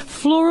called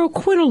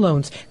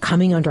fluoroquinolones,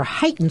 coming under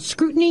heightened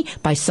scrutiny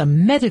by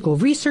some medical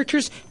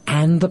researchers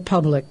and the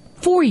public.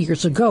 4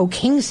 years ago,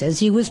 King says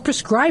he was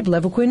prescribed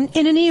Levaquin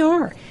in an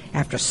ER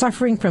after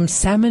suffering from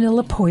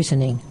salmonella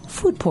poisoning,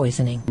 food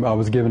poisoning. I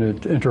was given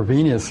it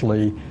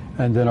intravenously,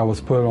 and then I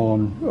was put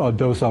on a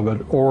dose of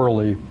it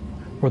orally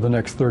for the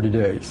next 30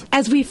 days.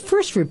 As we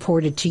first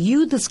reported to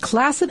you, this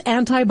class of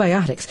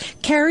antibiotics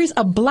carries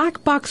a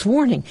black box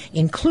warning,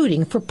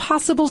 including for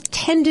possible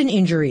tendon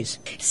injuries.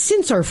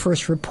 Since our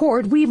first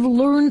report, we've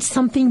learned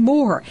something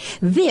more.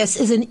 This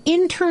is an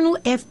internal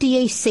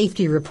FDA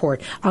safety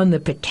report on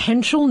the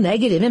potential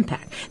negative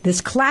impact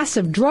this class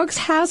of drugs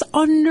has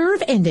on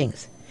nerve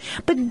endings.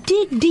 But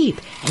dig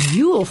deep, and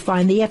you will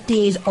find the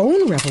FDA's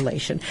own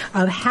revelation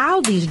of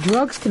how these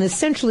drugs can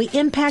essentially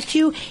impact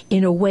you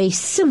in a way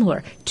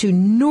similar to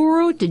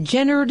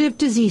neurodegenerative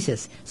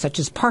diseases such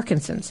as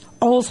Parkinson's,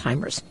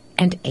 Alzheimer's,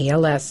 and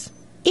ALS.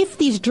 If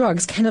these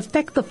drugs can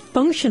affect the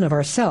function of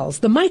our cells,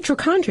 the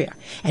mitochondria,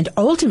 and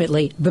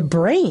ultimately the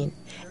brain,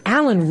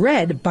 Alan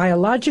Redd,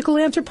 biological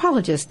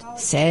anthropologist,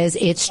 says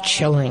it's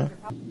chilling.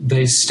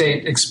 They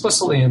state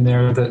explicitly in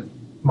there that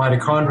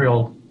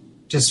mitochondrial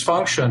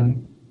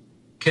dysfunction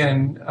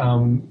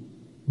can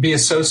be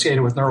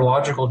associated with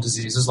neurological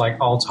diseases like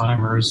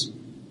Alzheimer's,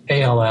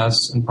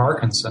 ALS, and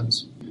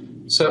Parkinson's.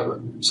 So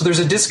there's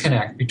a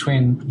disconnect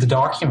between the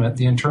document,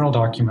 the internal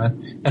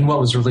document, and what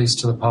was released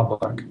to the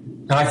public.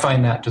 And I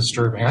find that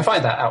disturbing. I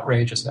find that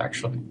outrageous,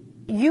 actually.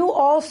 You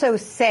also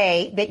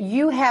say that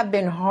you have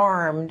been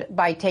harmed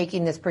by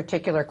taking this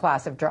particular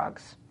class of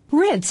drugs.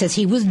 Red says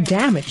he was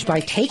damaged by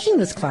taking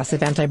this class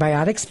of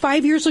antibiotics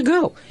 5 years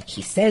ago.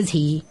 He says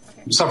he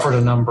suffered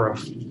a number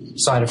of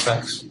side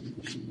effects,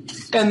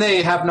 and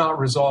they have not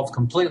resolved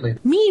completely.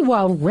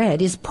 Meanwhile,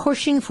 Red is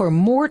pushing for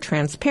more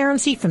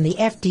transparency from the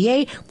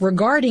FDA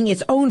regarding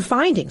its own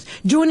findings,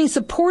 joining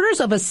supporters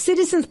of a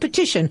citizens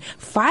petition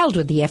filed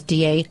with the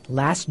FDA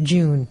last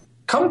June.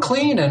 Come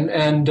clean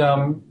and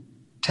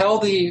tell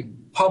the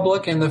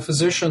public and the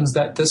physicians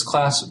that this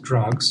class of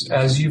drugs,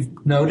 as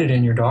you've noted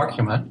in your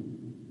document,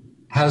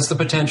 has the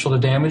potential to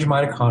damage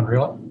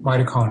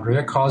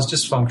mitochondria, cause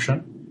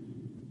dysfunction,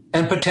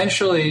 and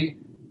potentially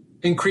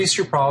increase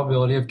your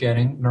probability of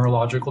getting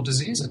neurological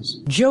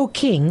diseases. Joe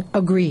King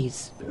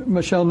agrees.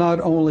 Michelle,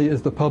 not only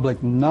is the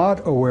public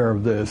not aware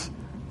of this,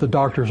 the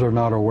doctors are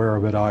not aware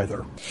of it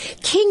either.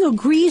 King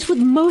agrees with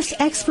most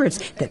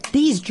experts that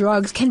these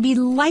drugs can be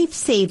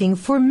life-saving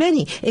for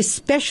many,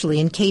 especially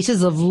in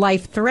cases of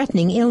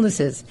life-threatening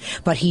illnesses.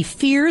 But he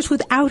fears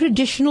without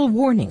additional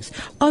warnings,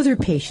 other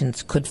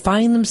patients could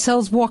find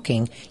themselves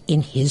walking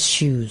in his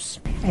shoes.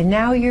 And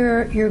now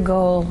your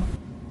goal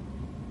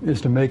is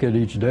to make it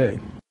each day.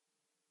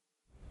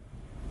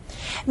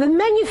 The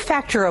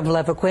manufacturer of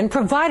Levaquin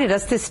provided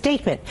us this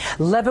statement.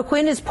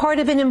 Levaquin is part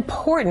of an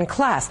important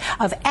class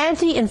of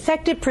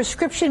anti-infective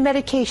prescription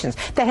medications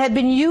that have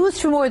been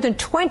used for more than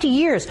 20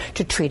 years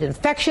to treat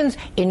infections,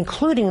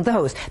 including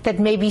those that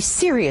may be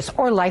serious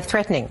or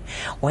life-threatening.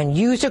 When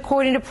used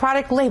according to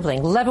product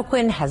labeling,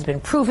 Levaquin has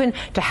been proven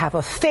to have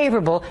a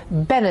favorable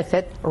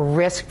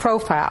benefit-risk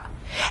profile.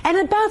 And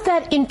about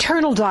that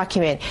internal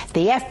document,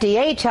 the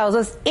FDA tells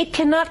us it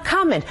cannot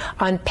comment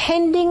on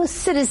pending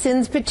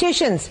citizens'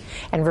 petitions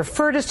and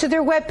referred us to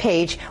their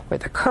webpage where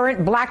the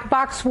current black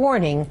box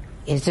warning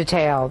is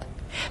detailed.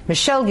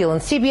 Michelle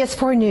Gillen, CBS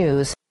 4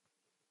 News.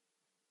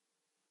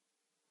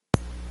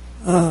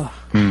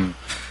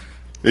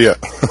 Yeah.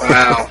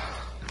 Wow.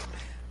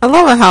 I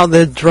love how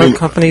the drug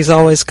companies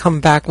always come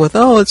back with,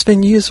 it's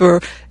been used for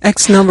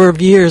X number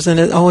of years, and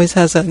it always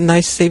has a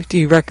nice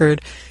safety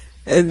record.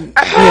 And,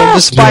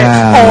 despite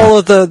all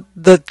of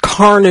the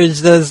carnage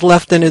that is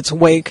left in its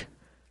wake.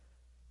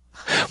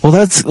 Well,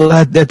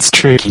 that's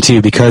tricky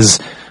too, because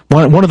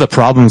one of the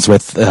problems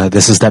with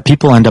this is that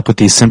people end up with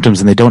these symptoms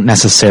and they don't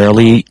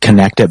necessarily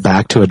connect it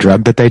back to a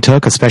drug that they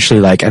took,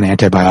 especially like an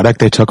antibiotic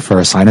they took for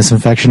a sinus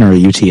infection or a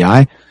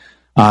UTI.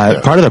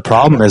 Part of the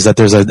problem is that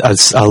there's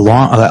a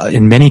long,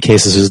 in many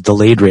cases, there's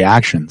delayed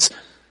reactions.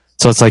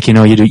 So it's like,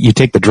 you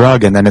take the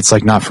drug and then it's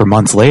like not for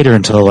months later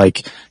until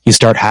like you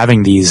start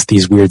having these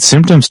weird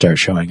symptoms start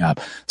showing up.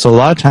 So a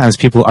lot of times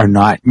people are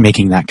not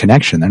making that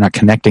connection. They're not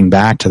connecting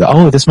back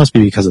to this must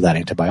be because of that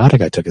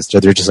antibiotic I took.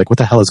 They're just like, what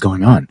the hell is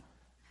going on?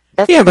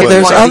 Yeah, but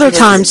there's other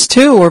times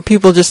too where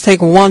people just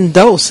take one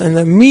dose and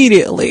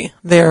immediately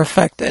they're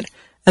affected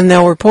and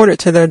they'll report it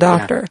to their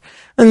doctor. Yeah.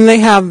 And they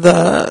have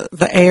the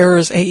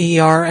AERS,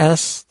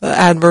 AERS, the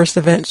Adverse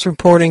Events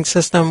Reporting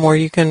System where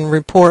you can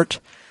report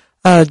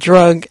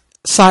drug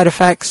side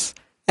effects,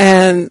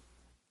 and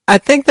I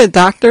think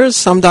that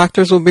some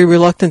doctors will be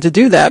reluctant to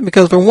do that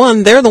because, for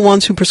one, they're the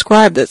ones who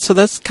prescribed it, so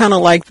that's kind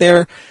of like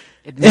they're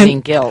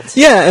admitting guilt.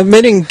 Yeah,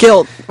 admitting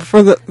guilt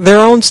for their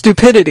own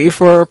stupidity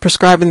for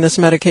prescribing this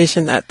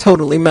medication that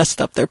totally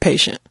messed up their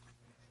patient.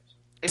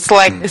 It's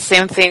like the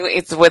same thing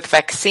it's with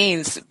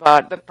vaccines,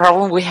 but the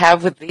problem we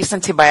have with this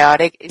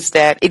antibiotic is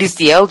that it is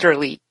the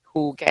elderly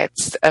who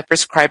gets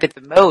prescribed it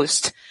the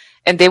most.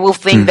 And they will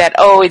think that,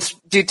 it's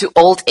due to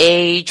old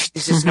age,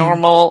 this is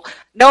normal.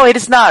 No, it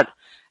is not.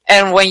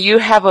 And when you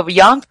have a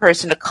young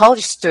person, a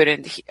college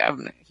student,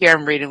 here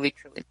I'm reading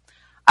literally.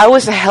 I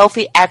was a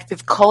healthy,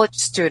 active college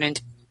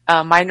student,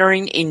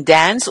 minoring in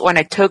dance when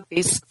I took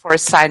this for a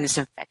sinus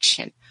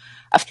infection.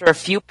 After a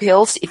few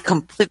pills, it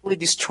completely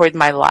destroyed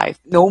my life.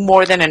 No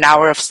more than an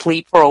hour of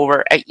sleep for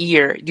over a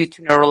year due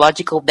to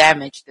neurological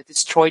damage that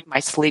destroyed my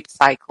sleep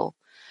cycle.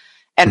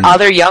 And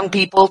other young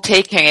people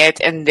taking it,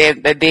 and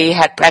they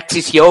had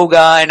practiced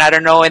yoga, and I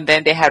don't know, and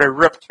then they had a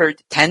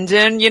ruptured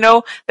tendon,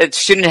 that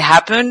shouldn't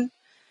happen.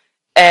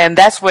 And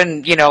that's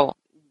when, you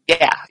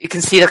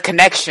can see the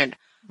connection.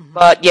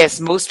 But yes,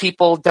 most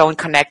people don't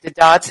connect the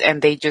dots,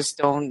 and they just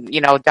don't,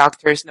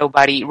 doctors,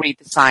 nobody read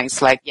the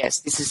signs like, yes,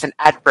 this is an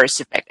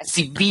adverse effect, a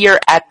severe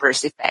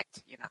adverse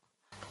effect,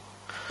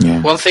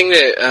 Yeah. One thing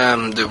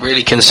that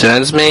really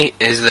concerns me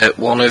is that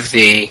one of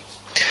the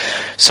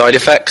side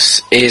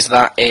effects is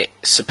that it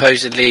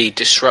supposedly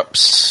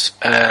disrupts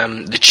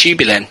the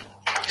tubulin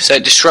So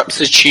it disrupts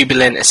the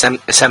tubulin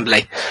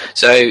assembly.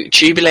 So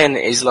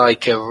tubulin is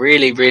like a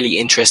really, really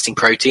interesting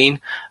protein.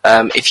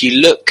 If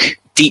you look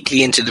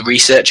deeply into the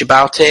research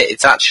about it,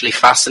 it's actually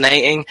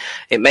fascinating.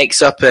 It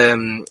makes up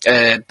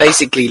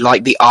basically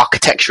like the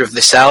architecture of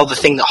the cell, the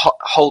thing that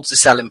holds the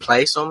cell in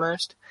place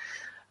almost.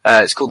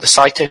 It's called the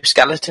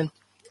cytoskeleton.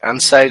 And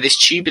so this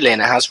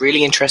tubulin has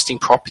really interesting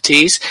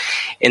properties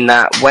in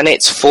that when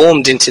it's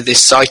formed into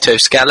this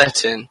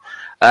cytoskeleton,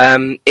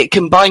 it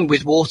can bind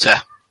with water.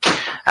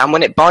 And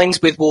when it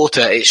binds with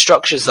water, it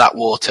structures that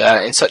water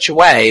in such a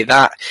way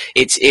that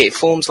it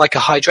forms like a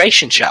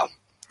hydration shell.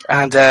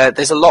 And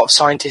there's a lot of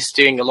scientists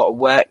doing a lot of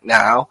work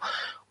now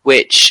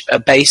which are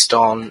based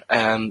on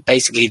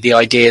basically the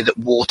idea that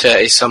water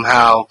is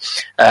somehow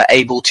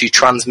able to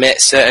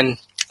transmit certain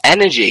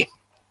energy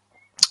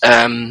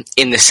in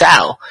the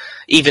cell,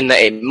 even that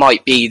it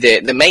might be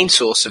the main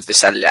source of the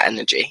cellular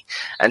energy.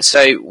 And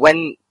so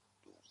when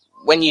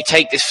you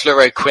take this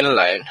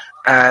fluoroquinolone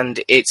and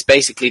it's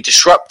basically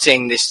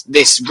disrupting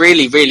this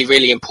really, really,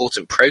 really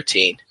important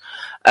protein,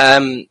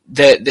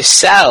 the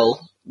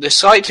cell, the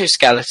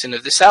cytoskeleton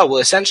of the cell will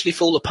essentially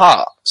fall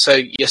apart. So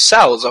your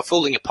cells are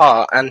falling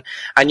apart, and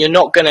you're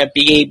not going to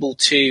be able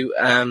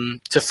to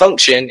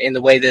function in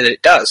the way that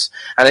it does.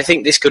 And I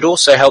think this could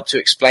also help to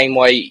explain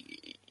why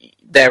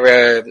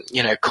there are,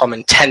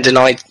 common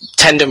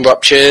tendon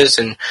ruptures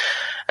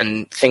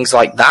and things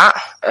like that.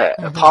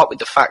 Apart with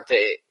the fact that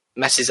it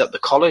messes up the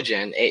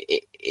collagen,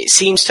 it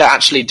seems to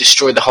actually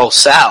destroy the whole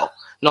cell,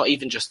 not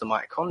even just the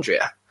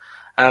mitochondria.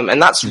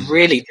 And that's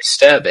really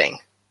disturbing.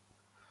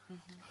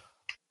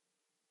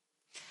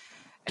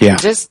 Yeah.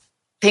 Just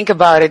think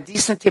about it.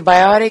 This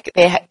antibiotic,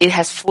 it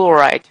has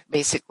fluoride,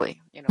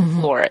 basically,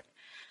 fluoride.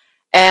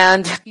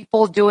 And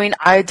people doing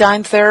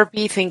iodine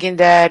therapy thinking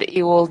that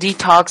it will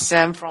detox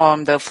them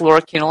from the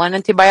fluoroquinolone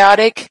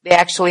antibiotic, they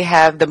actually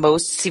have the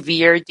most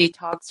severe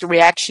detox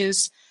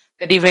reactions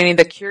that even in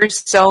the Cure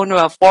Zone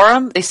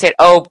forum, they said,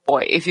 oh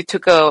boy, if you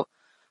took a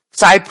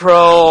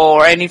Cipro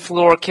or any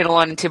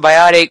fluoroquinolone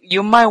antibiotic,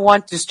 you might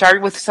want to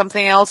start with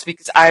something else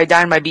because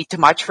iodine might be too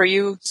much for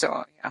you.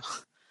 So, yeah.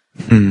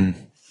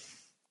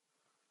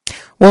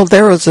 Well,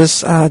 there was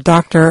this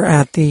doctor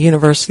at the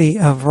University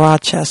of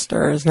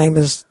Rochester. His name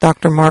is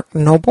Dr. Mark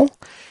Noble,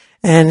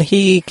 and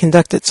he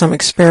conducted some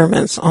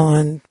experiments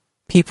on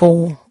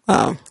people,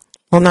 well,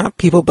 not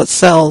people, but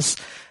cells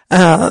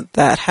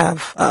that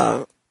have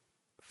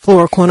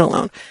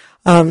fluoroquinolone.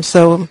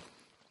 So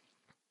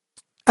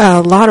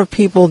a lot of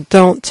people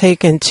don't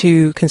take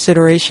into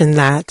consideration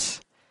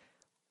that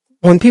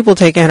when people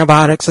take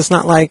antibiotics, it's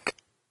not like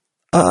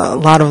a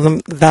lot of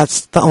them,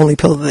 that's the only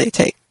pill that they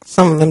take.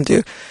 Some of them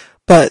do.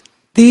 But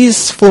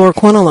these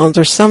fluoroquinolones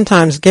are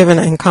sometimes given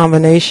in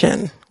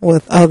combination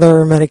with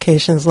other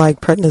medications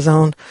like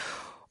prednisone,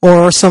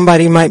 or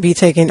somebody might be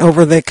taking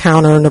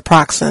over-the-counter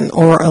naproxen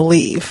or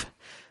Aleve.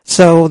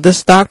 So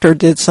this doctor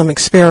did some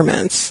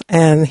experiments,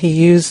 and he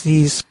used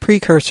these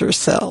precursor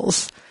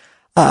cells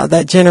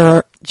that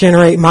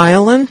generate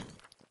myelin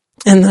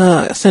in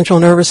the central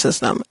nervous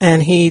system,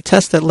 and he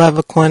tested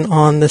Levaquin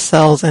on the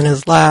cells in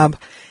his lab,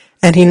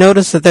 and he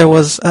noticed that there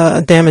was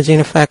a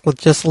damaging effect with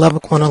just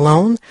Levaquin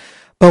alone.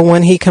 But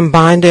when he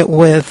combined it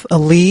with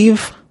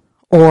Aleve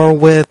or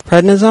with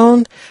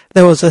prednisone,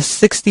 there was a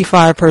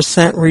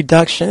 65%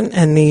 reduction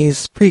in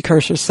these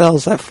precursor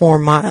cells that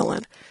form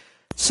myelin.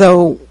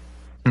 So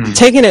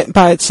taking it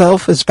by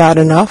itself is bad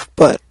enough,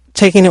 but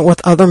taking it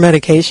with other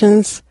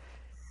medications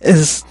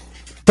is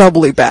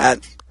doubly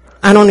bad.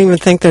 I don't even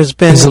think there's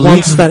been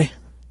one study.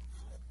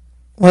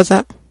 What's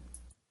that?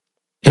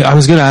 Yeah, I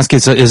was going to ask,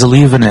 is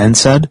Aleve an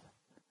NSAID?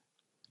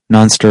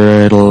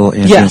 Non-steroidal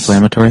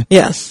anti-inflammatory?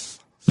 Yes.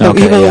 So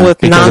okay, even with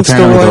because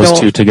apparently non-steroidal, those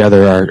two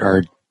together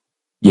are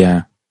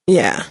yeah.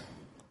 Yeah.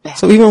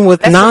 So even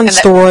with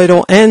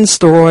non-steroidal and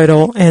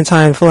steroidal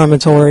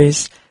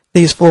anti-inflammatories,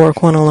 these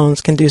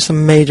fluoroquinolones can do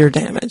some major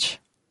damage.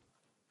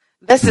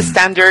 That's the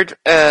standard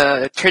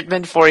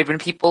treatment for even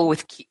people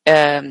with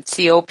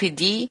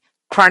COPD,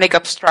 chronic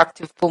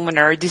obstructive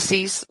pulmonary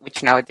disease,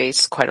 which nowadays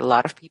is quite a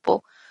lot of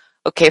people.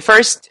 Okay,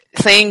 first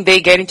thing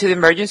they get into the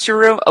emergency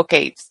room,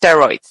 okay,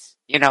 steroids,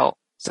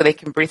 so they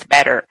can breathe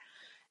better.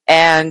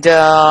 And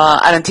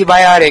an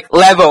antibiotic,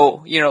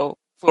 levo,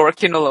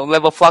 fluoroquinolone,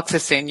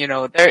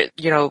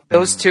 levofloxacin,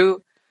 those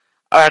two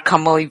are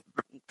commonly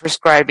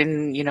prescribed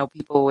in,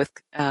 people with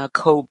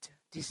COPD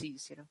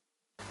disease,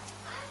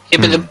 Yeah,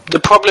 but the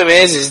problem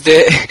is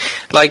that,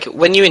 like,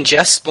 when you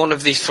ingest one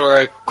of these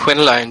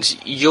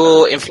fluoroquinolones,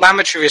 your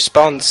inflammatory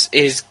response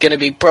is going to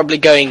be probably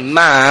going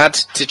mad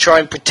to try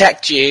and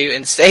protect you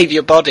and save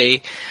your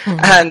body.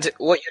 And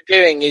what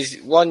you're doing is,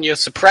 one, you're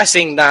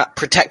suppressing that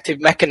protective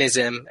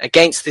mechanism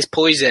against this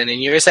poison,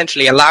 and you're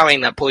essentially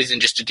allowing that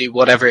poison just to do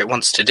whatever it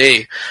wants to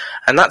do.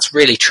 And that's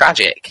really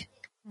tragic.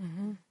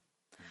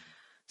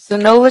 So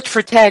knowledge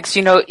protects,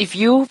 if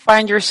you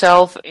find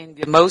yourself in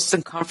the most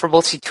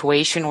uncomfortable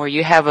situation where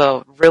you have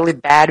a really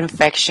bad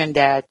infection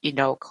that,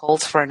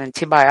 calls for an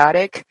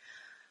antibiotic,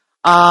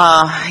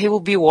 it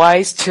will be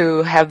wise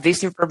to have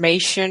this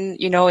information,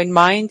 in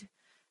mind,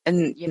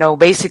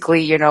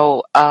 basically,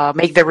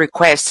 make the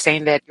request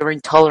saying that you're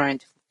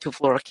intolerant to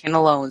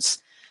fluoroquinolones.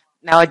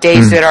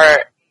 Nowadays, there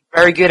are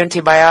very good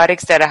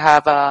antibiotics that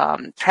have a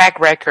track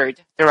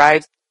record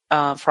derived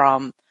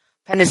from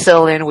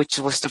penicillin, which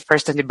was the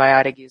first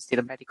antibiotic used in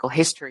the medical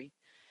history.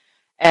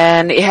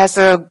 And it has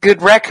a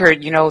good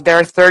record. There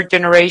are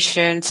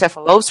third-generation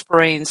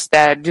cephalosporins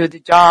that do the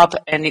job,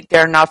 and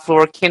they're not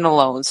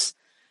fluoroquinolones.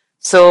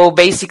 So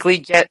basically,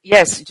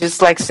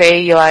 just like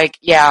say, like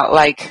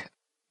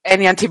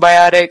any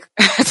antibiotic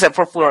except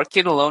for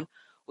fluoroquinolone,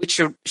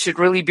 which should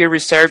really be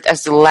reserved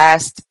as the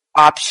last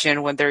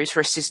option when there is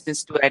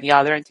resistance to any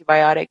other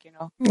antibiotic,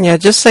 Yeah,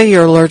 just say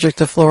you're allergic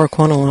to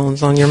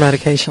fluoroquinolones on your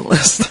medication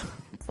list.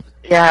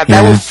 Yeah,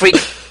 that will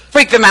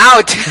freak them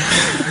out.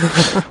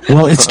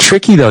 Well, it's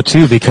tricky though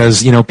too,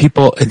 because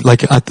people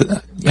like at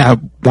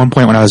one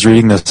point when I was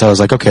reading this, I was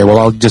like, okay, well,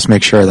 I'll just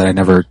make sure that I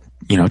never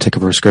take a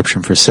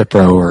prescription for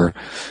Cipro or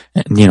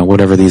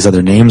whatever these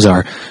other names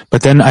are.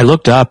 But then I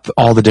looked up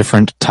all the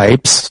different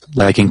types,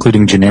 like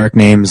including generic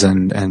names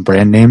and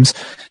brand names,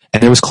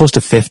 and there was close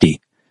to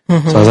 50.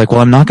 Mm-hmm. So I was like,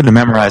 well, I'm not going to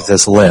memorize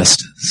this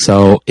list.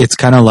 So it's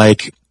kind of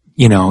like,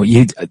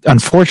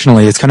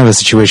 unfortunately, it's kind of a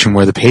situation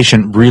where the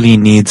patient really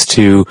needs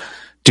to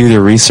do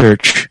their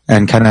research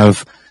and kind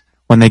of,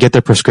 when they get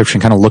their prescription,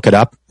 kind of look it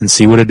up and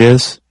see what it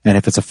is. And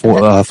if it's a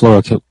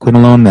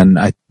fluoroquinolone, then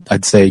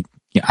I'd say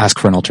ask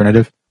for an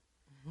alternative.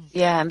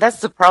 Yeah, and that's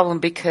the problem,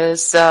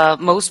 because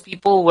most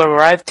people will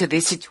arrive to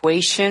this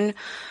situation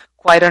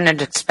quite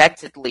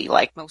unexpectedly.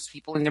 Like most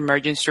people in the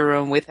emergency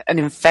room with an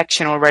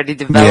infection already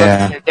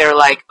developed, they're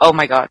like, oh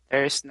my God,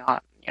 there's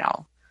not,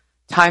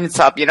 time's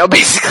up,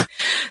 basically.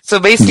 So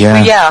basically,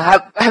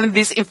 having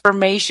this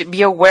information,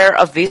 be aware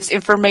of this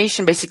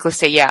information, basically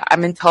say,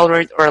 I'm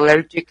intolerant or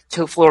allergic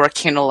to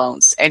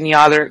fluoroquinolones. Any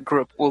other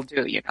group will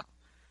do, Should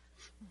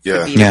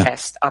be the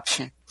best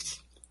option.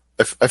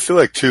 I feel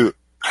like too,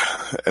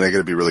 and I got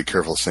to be really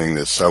careful saying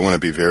this, so I want to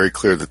be very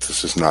clear that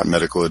this is not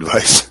medical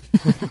advice.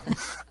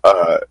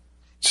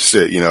 Just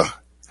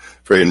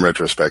very in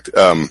retrospect.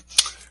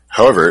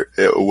 However,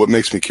 what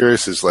makes me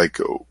curious is like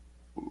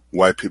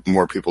why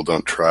more people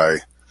don't try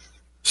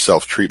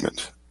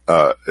self-treatment.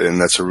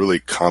 And that's a really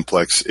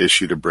complex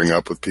issue to bring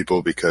up with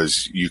people,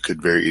 because you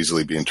could very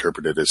easily be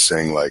interpreted as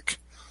saying like,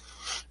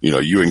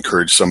 you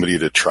encourage somebody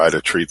to try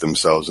to treat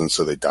themselves and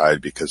so they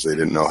died because they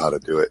didn't know how to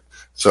do it.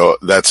 So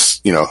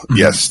that's,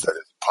 yes, that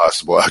is a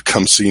possible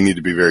outcome. So you need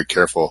to be very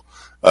careful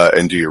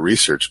and do your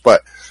research.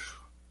 But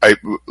I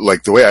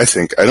like the way I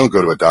think, I don't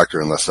go to a doctor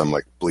unless I'm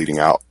like bleeding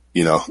out,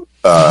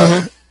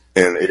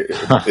 and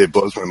it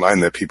blows my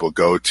mind that people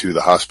go to the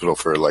hospital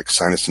for like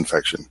sinus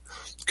infection,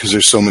 because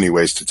there's so many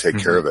ways to take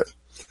care of it.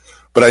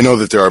 But I know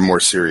that there are more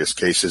serious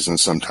cases, and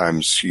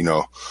sometimes,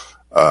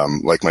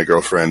 like my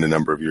girlfriend a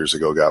number of years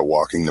ago got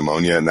walking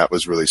pneumonia, and that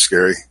was really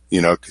scary,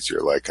 because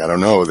you're like, I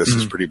don't know, this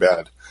is pretty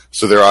bad.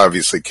 So there are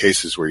obviously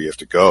cases where you have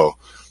to go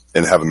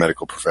and have a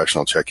medical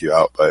professional check you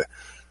out. But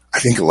I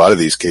think a lot of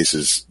these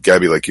cases,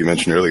 Gabby, like you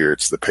mentioned earlier,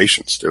 it's the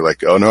patients. They're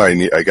like, oh no,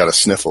 I got a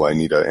sniffle. I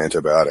need an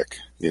antibiotic,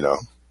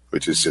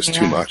 which is just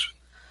too much.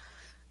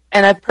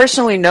 And I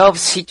personally know of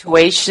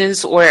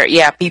situations where,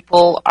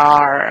 people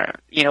are,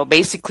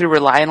 basically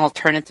rely on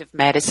alternative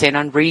medicine,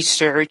 on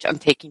research, on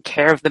taking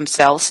care of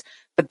themselves.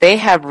 But they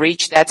have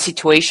reached that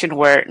situation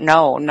where,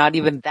 no, not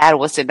even that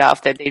was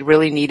enough, that they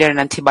really needed an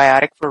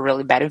antibiotic for a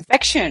really bad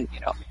infection,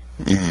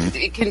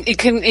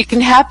 It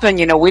can happen,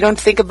 we don't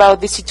think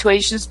about these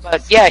situations,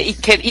 but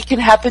it can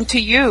happen to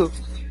you.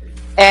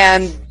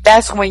 And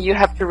that's when you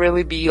have to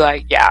really be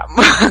like,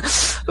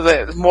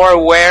 more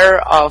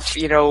aware of,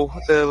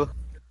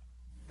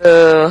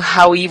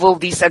 how evil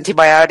these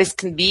antibiotics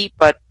can be,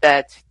 but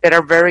that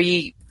are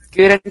very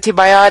good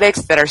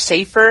antibiotics that are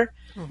safer.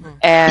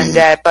 And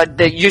but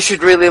you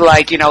should really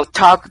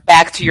talk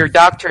back to your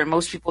doctor.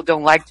 Most people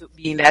don't like to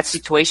be in that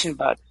situation,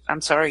 but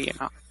I'm sorry,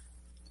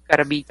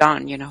 gotta be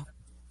done,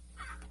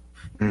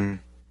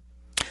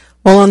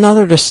 Well,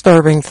 another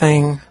disturbing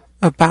thing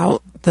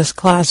about this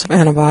class of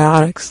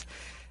antibiotics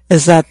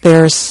is that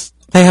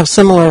they have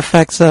similar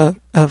effects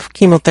of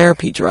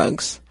chemotherapy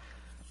drugs.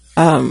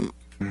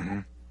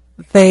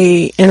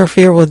 They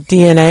interfere with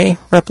DNA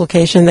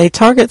replication. They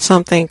target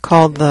something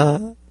called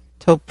the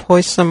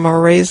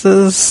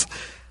topoisomerases.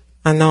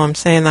 I know I'm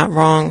saying that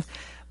wrong,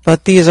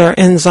 but these are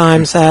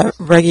enzymes that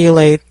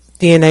regulate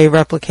DNA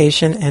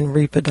replication and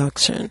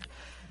reproduction.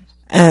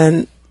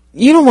 And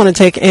you don't want to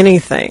take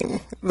anything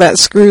that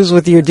screws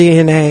with your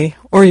DNA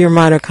or your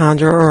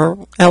mitochondria,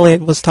 or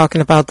Elliot was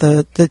talking about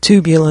the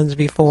tubulins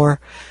before.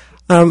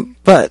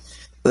 But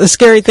the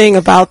scary thing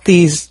about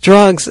these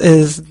drugs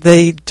is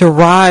they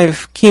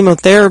derive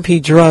chemotherapy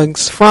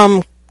drugs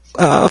from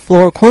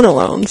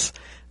fluoroquinolones.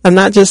 And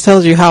that just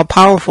tells you how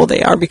powerful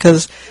they are,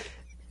 because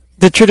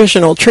the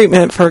traditional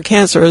treatment for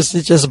cancer is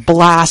to just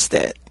blast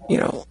it,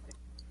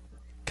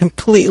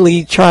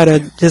 completely try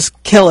to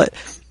just kill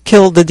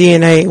the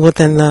DNA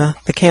within the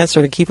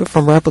cancer to keep it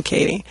from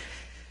replicating.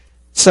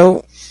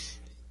 So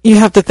you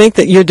have to think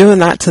that you're doing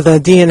that to the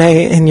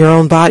DNA in your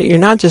own body. You're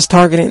not just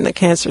targeting the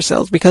cancer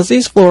cells, because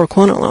these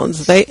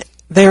fluoroquinolones,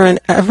 they're in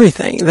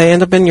everything. They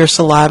end up in your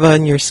saliva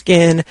and your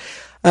skin,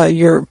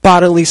 your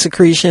bodily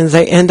secretions.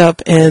 They end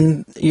up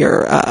in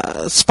your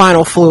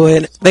spinal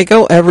fluid. They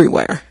go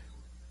everywhere.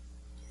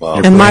 Wow.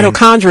 And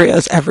mitochondria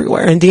is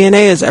everywhere, and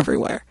DNA is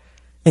everywhere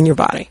in your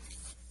body.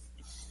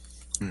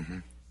 Mm-hmm.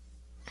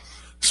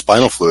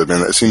 Spinal fluid,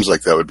 man, it seems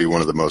like that would be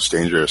one of the most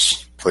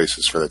dangerous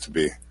places for that to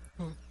be.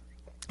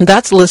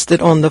 That's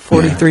listed on the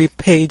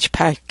 43-page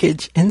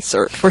package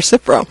insert for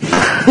Cipro.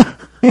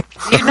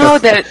 You know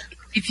that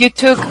if you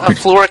took a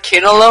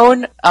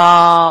fluoroquinolone,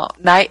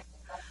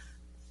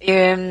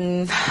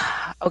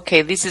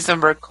 this is a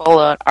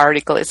Mercola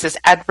article. It says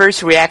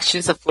adverse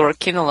reactions of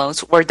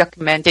fluoroquinolones were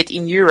documented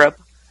in Europe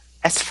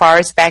as far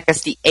as back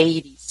as the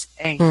 80s.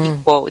 And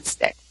he quotes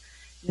that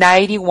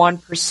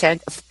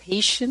 91% of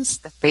patients,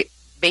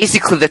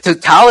 basically the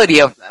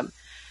totality of them,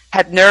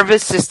 had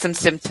nervous system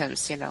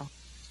symptoms,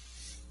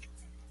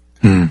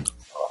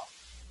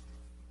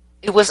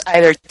 It was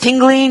either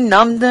tingling,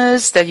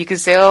 numbness, that you could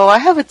say, oh, I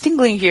have a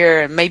tingling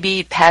here. Maybe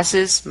it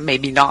passes,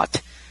 maybe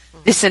not.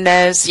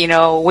 Dizziness,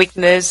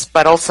 weakness,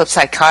 but also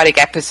psychotic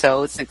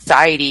episodes,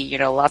 anxiety,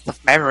 lots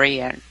of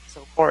memory and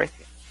so forth.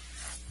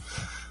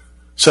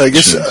 So I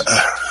guess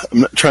I'm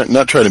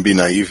not trying to be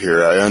naive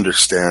here. I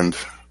understand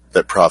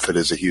that profit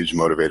is a huge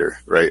motivator,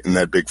 right? And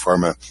that big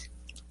pharma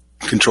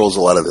controls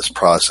a lot of this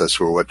process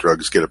where what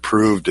drugs get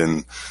approved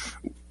and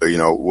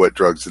what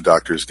drugs the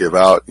doctors give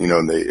out,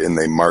 and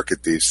they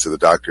market these to the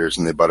doctors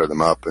and they butter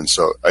them up. And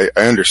so I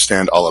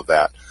understand all of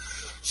that.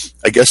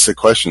 I guess the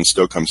question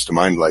still comes to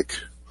mind, like,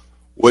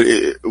 what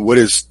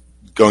is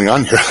going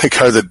on here? Like,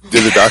 do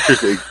the doctors,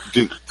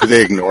 do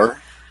they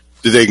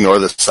ignore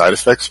the side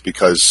effects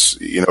because,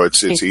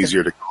 it's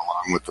easier to go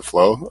along with the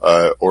flow?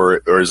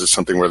 Or is it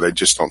something where they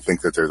just don't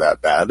think that they're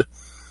that bad?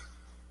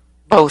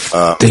 Both.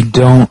 They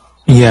don't,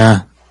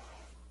 yeah.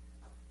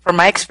 From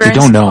my experience,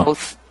 they don't know.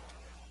 Both.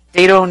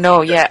 They don't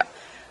know, yeah.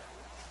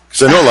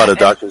 Because I know a lot of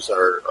doctors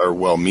are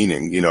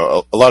well-meaning.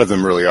 A lot of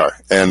them really are.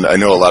 And I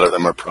know a lot of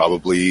them are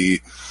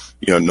probably,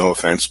 no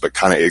offense, but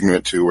kind of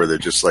ignorant too, where they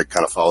just like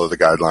kind of follow the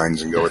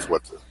guidelines and go with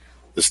what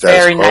the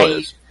status quo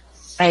is.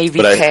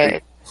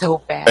 Naivete, so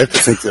bad. I have to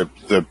think that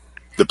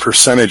the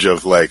percentage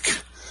of like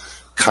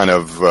kind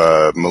of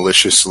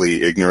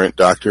maliciously ignorant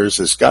doctors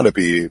has got to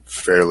be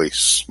fairly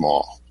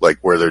small. Like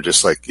where they're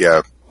just like,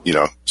 yeah,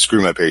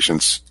 screw my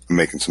patients, I'm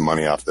making some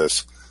money off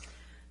this.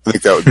 I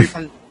think that would be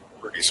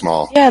pretty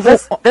small. Yeah,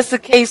 that's the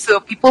case. So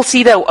people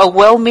see that a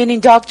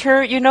well-meaning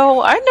doctor, I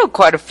know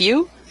quite a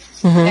few,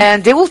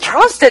 and they will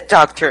trust that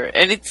doctor.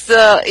 And it's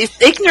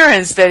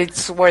ignorance that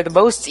it's where the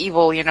most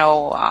evil,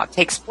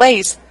 takes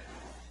place.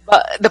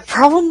 But the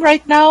problem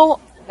right now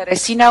that I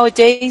see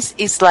nowadays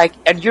is like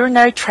a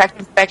urinary tract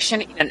infection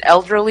in an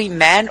elderly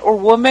man or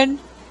woman.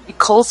 It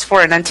calls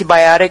for an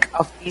antibiotic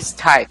of this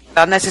type,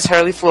 not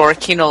necessarily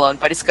fluoroquinolone,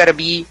 but it's got to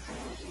be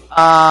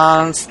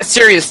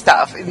serious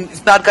stuff.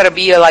 It's not going to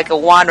be like a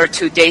 1 or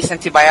 2 days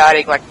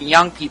antibiotic like in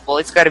young people.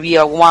 It's got to be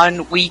a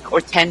 1 week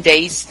or 10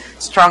 days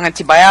strong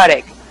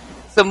antibiotic.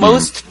 So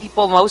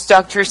most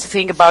doctors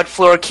think about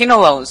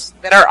fluoroquinolones.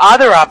 There are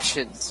other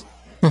options.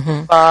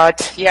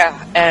 But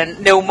yeah, and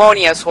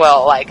pneumonia as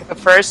well. Like the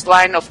first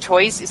line of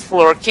choice is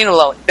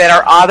fluoroquinolone. There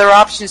are other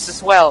options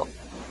as well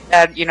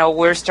that,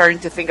 we're starting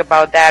to think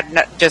about that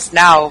not just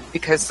now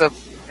because of,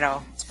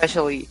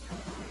 especially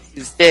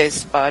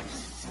this, but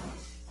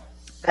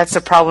that's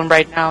the problem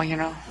right now,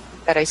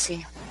 that I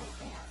see.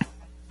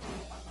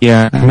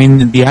 Yeah, I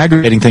mean, the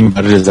aggravating thing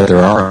about it is that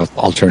there are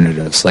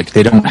alternatives. Like,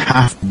 they don't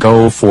have to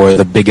go for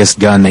the biggest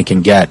gun they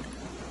can get,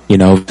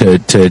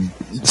 to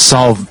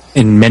solve,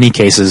 in many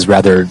cases,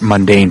 rather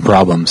mundane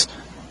problems.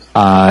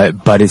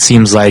 But it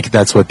seems like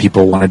that's what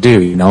people want to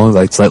do,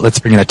 Like, let's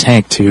bring in a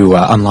tank to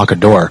unlock a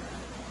door.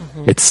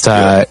 It's,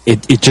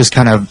 it just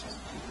kind of,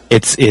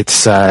 it's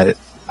I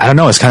don't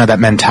know, it's kind of that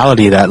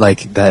mentality that,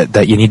 like,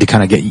 that you need to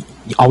kind of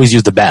always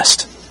use the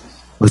best.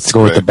 Let's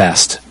go with the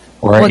best.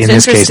 Or in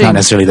this case, not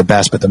necessarily the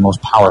best, but the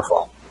most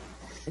powerful.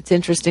 It's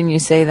interesting you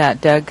say that,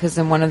 Doug, because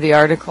in one of the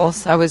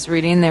articles I was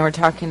reading, they were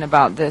talking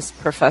about this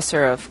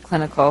professor of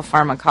clinical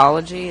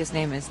pharmacology. His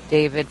name is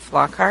David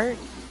Flockhart.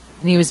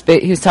 And he was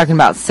talking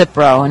about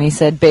Cipro, and he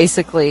said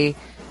basically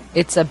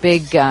it's a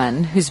big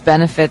gun whose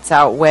benefits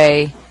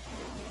outweigh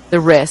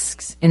the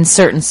risks in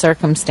certain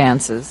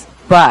circumstances.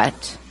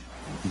 But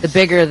the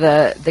bigger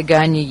the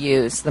gun you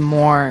use, the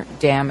more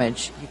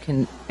damage you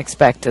can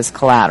expect as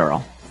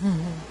collateral.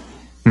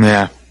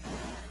 Yeah.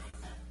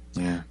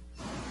 Yeah.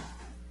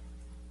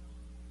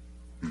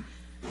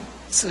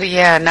 So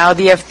yeah, now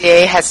the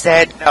FDA has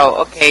said, no,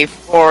 okay,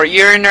 for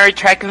urinary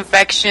tract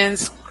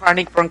infections,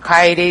 chronic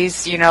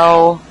bronchitis,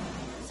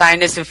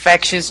 sinus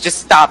infections, just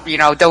stop,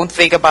 don't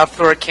think about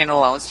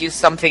fluoroquinolones, use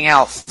something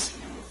else.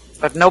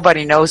 But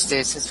nobody knows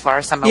this as far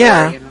as I'm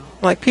aware,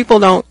 Like people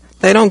don't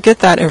get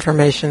that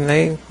information.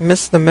 They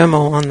miss the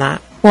memo on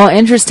that. Well,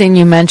 interesting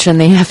you mentioned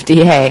the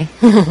FDA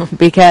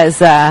because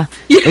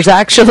there's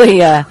actually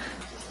a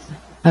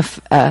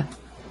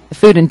the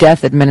Food and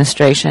Death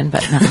Administration,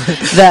 but no.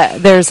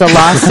 There's a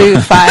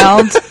lawsuit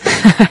filed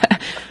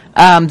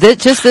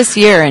just this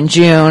year in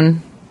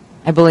June,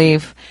 I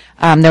believe.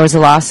 There was a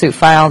lawsuit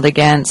filed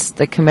against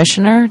the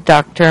commissioner,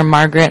 Dr.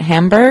 Margaret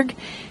Hamburg,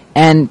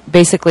 and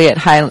basically it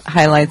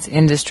highlights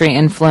industry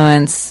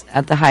influence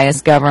at the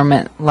highest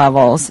government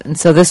levels. And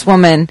so this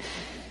woman,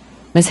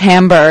 Ms.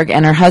 Hamburg,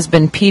 and her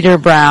husband Peter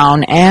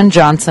Brown and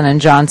Johnson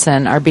 &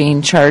 Johnson are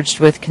being charged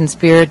with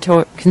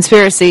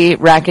conspiracy,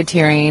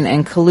 racketeering,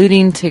 and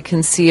colluding to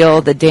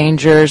conceal the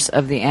dangers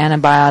of the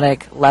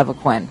antibiotic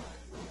Levaquin.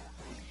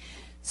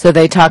 So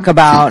they talk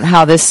about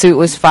how this suit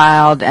was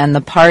filed, and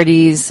the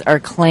parties are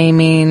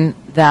claiming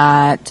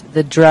that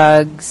the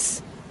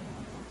drug's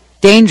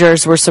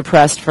dangers were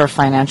suppressed for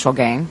financial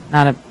gain.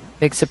 Not a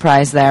big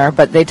surprise there.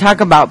 But they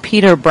talk about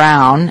Peter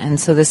Brown, and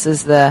so this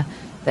is the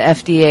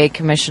FDA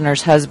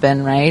commissioner's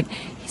husband, right?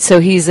 So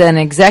he's an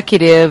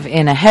executive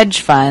in a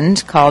hedge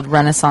fund called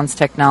Renaissance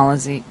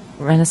Technologies,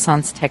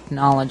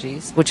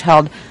 which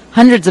held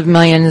hundreds of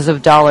millions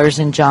of dollars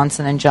in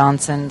Johnson &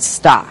 Johnson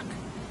stock.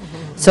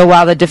 So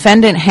while the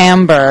defendant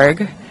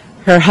Hamburg,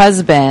 her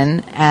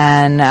husband,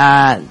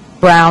 and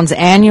Brown's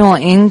annual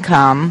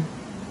income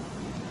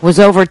was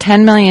over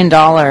 $10 million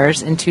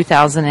in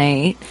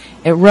 2008,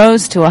 it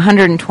rose to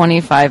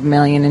 $125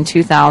 million in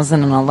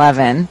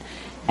 2011,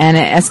 and it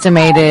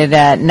estimated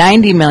at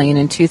 $90 million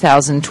in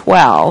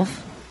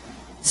 2012.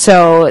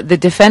 So the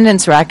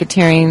defendant's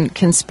racketeering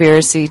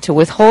conspiracy to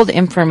withhold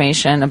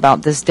information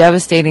about this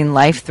devastating,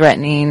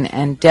 life-threatening,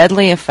 and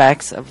deadly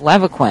effects of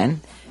Levaquin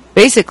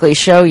basically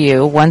show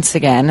you, once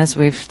again, as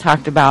we've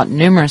talked about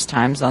numerous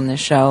times on this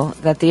show,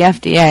 that the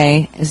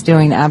FDA is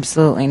doing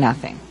absolutely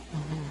nothing.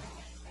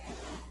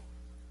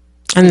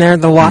 And they're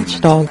the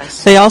watchdog.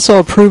 They also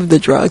approve the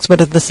drugs,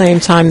 but at the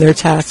same time they're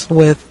tasked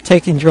with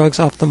taking drugs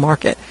off the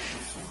market.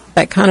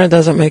 That kind of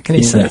doesn't make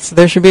any sense.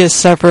 There should be a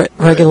separate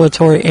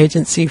regulatory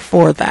agency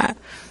for that.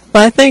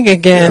 But I think,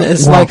 again,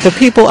 it's like the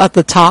people at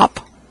the top,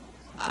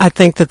 I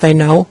think that they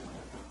know.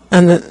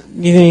 And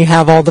you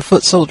have all the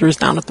foot soldiers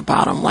down at the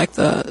bottom, like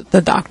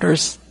the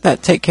doctors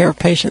that take care of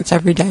patients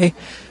every day,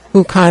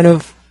 who kind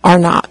of are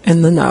not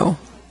in the know,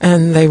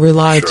 and they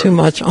rely too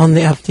much on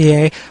the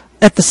FDA.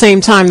 At the same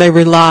time, they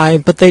rely,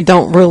 but they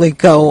don't really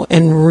go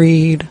and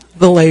read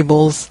the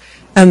labels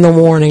and the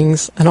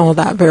warnings and all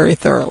that very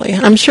thoroughly.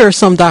 I'm sure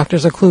some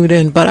doctors are clued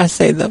in, but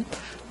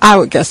I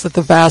would guess that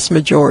the vast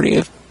majority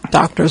of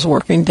doctors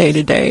working day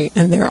to day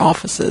in their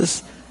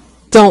offices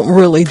don't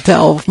really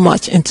delve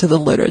much into the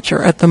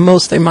literature. At the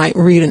most, they might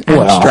read an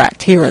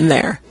abstract here and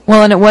there.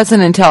 Well, and it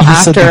wasn't until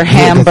after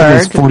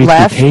Hamburg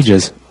left.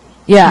 Pages.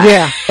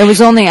 Yeah. It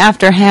was only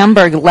after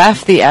Hamburg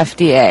left the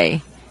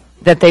FDA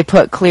that they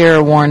put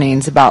clearer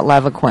warnings about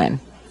Levaquin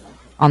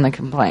on the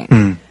complaint.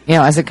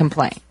 As a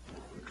complaint.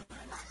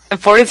 And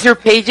 43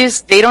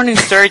 pages, they don't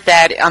insert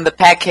that on the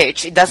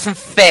package. It doesn't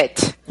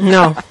fit.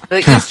 No. The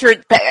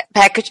insert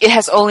package, it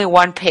has only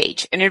one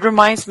page. And it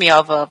reminds me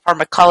of a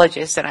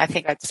pharmacologist, and I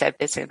think I'd said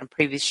this in a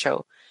previous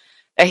show,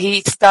 that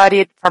he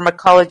studied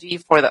pharmacology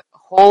for the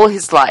whole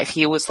his life.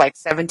 He was like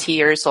 70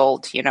 years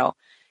old, He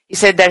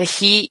said that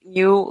he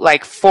knew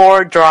like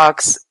 4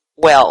 drugs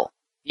well,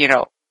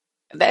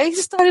 That he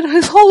studied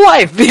his whole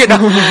life,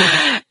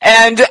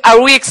 And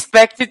are we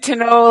expected to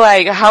know,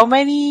 like, how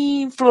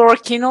many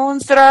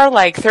fluoroquinolones there are?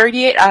 Like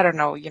 38? I don't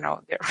know,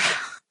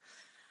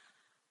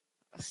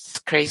 It's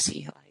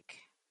crazy.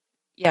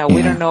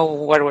 We don't know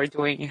what we're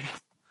doing.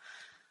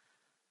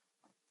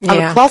 On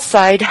the plus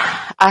side,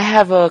 I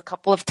have a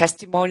couple of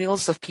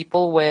testimonials of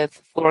people with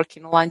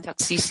fluoroquinolone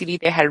toxicity.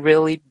 They had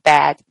really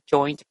bad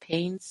joint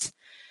pains.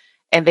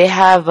 And they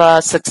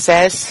have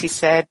success, he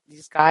said,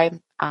 this guy,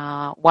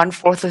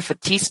 1/4 of a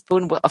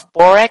teaspoon of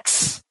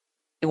borax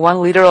in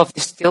 1 liter of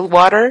distilled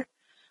water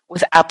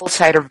with apple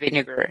cider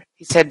vinegar.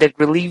 He said that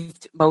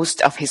relieved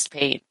most of his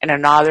pain. And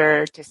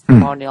another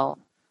testimonial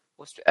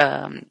was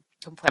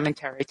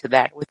complementary to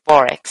that with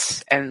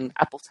borax and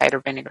apple cider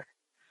vinegar.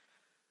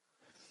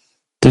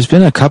 There's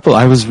been a couple.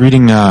 I was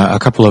reading a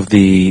couple of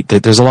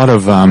there's a lot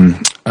of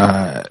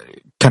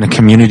kind of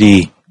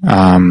community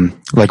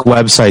like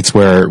websites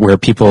where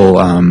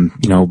people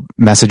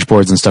message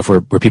boards and stuff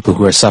where people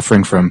who are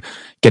suffering from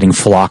getting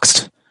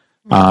floxed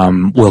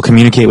will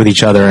communicate with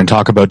each other and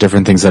talk about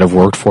different things that have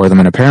worked for them.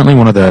 And apparently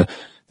one of the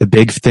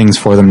big things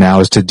for them now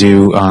is to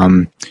do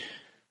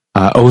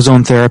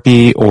ozone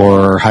therapy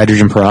or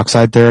hydrogen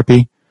peroxide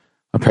therapy.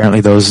 Apparently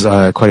those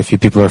quite a few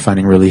people are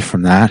finding relief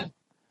from that.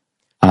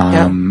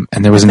 And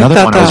there was another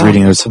one I was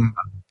reading. There was some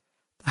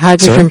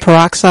hydrogen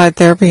peroxide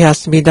therapy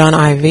has to be done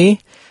IV.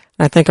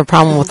 I think a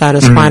problem with that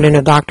is finding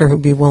a doctor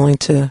who'd be willing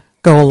to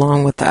go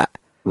along with that.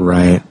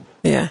 Right.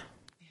 Yeah.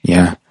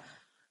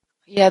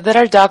 Yeah, there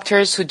are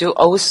doctors who do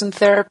ozone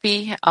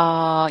therapy.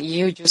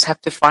 You just have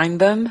to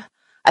find them.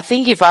 I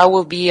think if I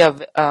will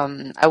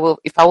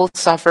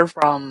suffer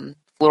from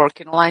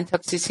fluoroquinolone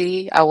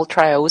toxicity, I will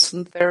try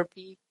ozone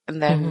therapy,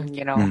 and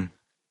then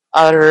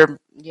other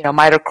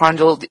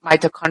mitochondrial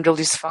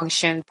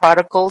dysfunction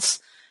protocols,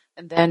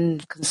 and then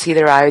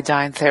consider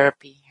iodine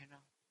therapy.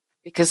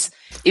 because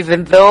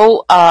even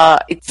though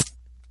it's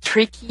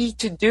tricky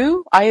to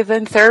do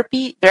iodine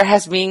therapy, there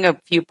has been a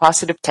few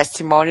positive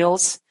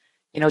testimonials,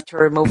 to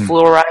remove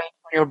fluoride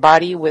from your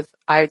body with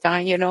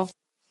iodine.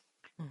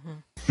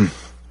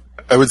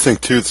 I would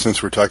think, too,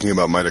 since we're talking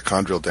about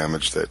mitochondrial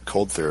damage, that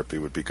cold therapy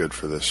would be good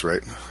for this,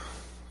 right?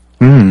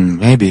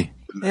 Maybe.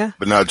 Yeah.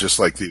 But not just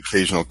like the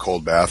occasional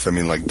cold bath. I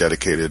mean, like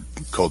dedicated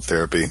cold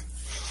therapy.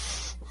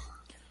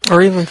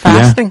 Or even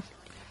fasting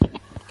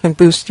can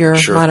boost your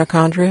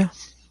mitochondria.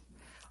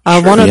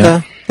 One of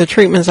the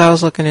treatments I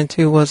was looking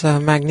into was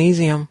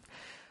magnesium.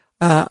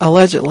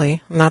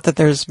 Allegedly, not that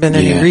there's been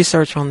any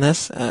research on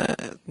this,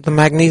 the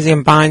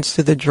magnesium binds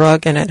to the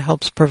drug and it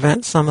helps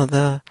prevent some of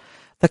the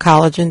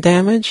collagen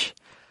damage.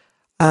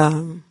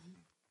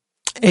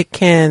 It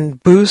can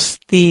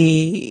boost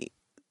the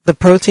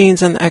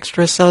proteins in the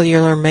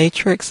extracellular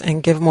matrix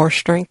and give more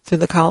strength to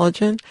the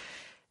collagen.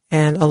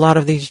 And a lot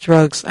of these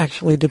drugs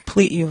actually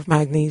deplete you of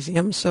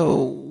magnesium. So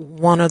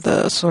one of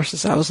the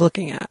sources I was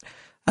looking at,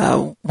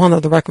 one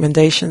of the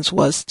recommendations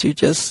was to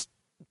just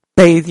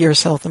bathe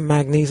yourself in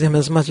magnesium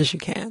as much as you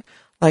can.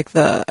 Like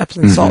the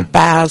Epsom salt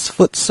baths,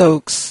 foot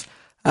soaks,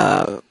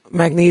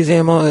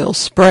 magnesium oil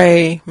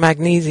spray,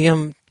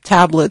 magnesium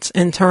tablets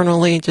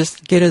internally.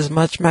 Just get as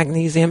much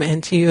magnesium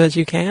into you as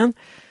you can.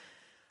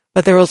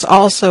 But there was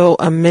also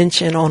a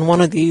mention on one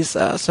of these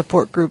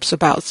support groups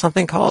about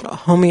something called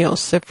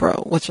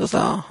Cipro, which is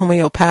a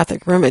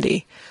homeopathic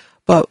remedy.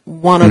 But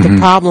one of the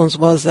problems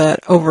was that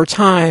over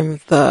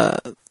time,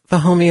 the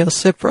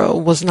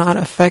Cipro was not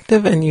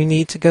effective, and you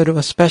need to go to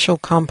a special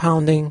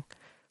compounding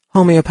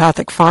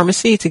homeopathic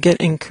pharmacy to get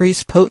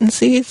increased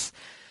potencies.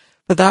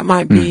 But that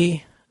might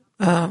be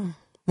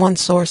one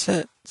source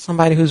that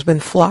somebody who's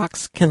been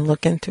floxed can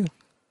look into.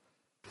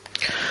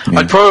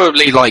 I'd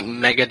probably like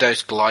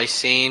megadose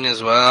glycine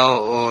as well,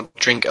 or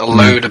drink a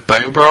load of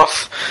bone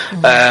broth.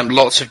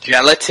 Lots of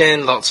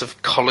gelatin, lots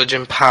of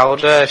collagen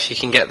powder if you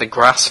can get the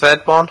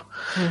grass-fed one.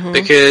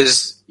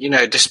 Because,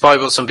 despite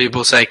what some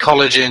people say,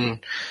 collagen,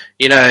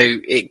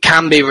 it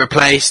can be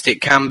replaced, it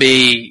can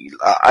be,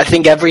 I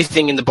think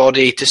everything in the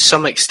body to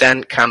some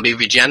extent can be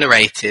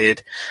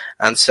regenerated.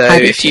 And so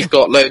if you've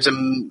got loads of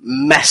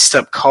messed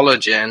up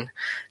collagen,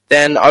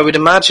 then I would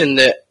imagine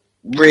that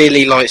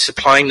really like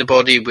supplying the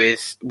body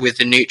with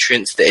the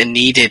nutrients that are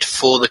needed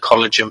for the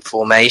collagen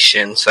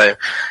formation. So,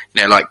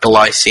 like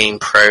glycine,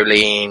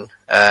 proline,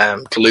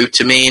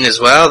 glutamine as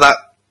well,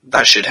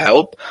 that should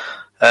help.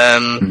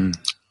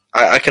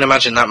 I can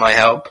imagine that might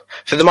help.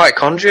 For the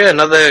mitochondria,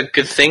 another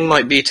good thing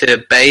might be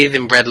to bathe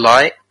in red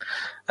light.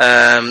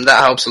 That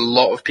helps a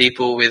lot of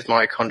people with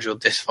mitochondrial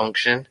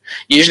dysfunction.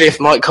 Usually if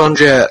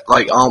mitochondria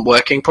aren't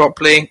working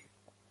properly,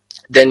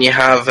 then you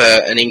have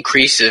an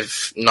increase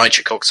of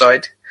nitric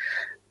oxide.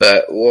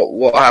 But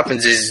what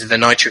happens is the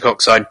nitric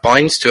oxide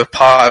binds to a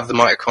part of the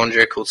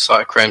mitochondria called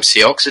cytochrome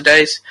C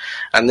oxidase,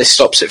 and this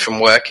stops it from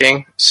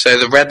working. So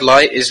the red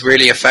light is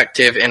really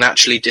effective in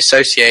actually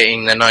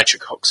dissociating the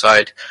nitric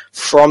oxide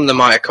from the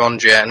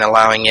mitochondria and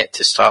allowing it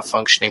to start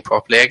functioning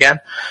properly again.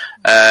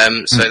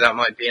 So that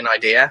might be an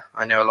idea.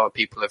 I know a lot of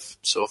people have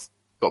sort of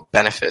got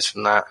benefits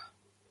from that.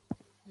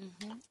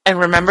 And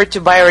remember to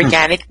buy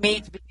organic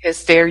meat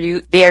because they are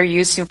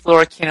using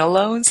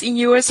fluoroquinolones in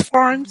U.S.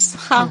 farms.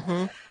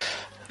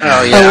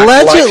 Oh, yeah.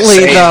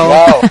 Allegedly,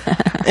 though,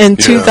 in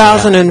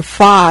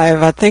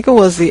 2005, I think it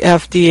was the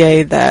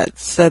FDA that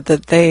said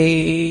that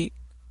they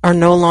are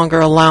no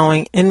longer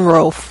allowing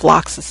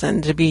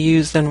enrofloxacin to be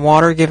used in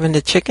water given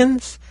to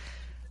chickens.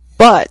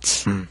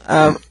 But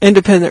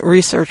independent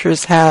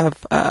researchers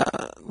have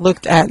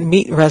looked at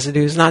meat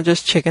residues, not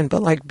just chicken,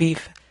 but like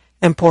beef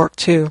and pork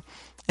too.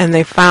 And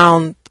they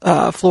found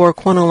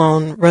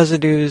fluoroquinolone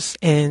residues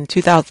in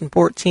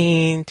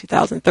 2014,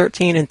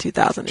 2013, and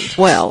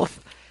 2012.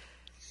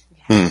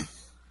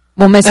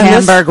 Well, Miss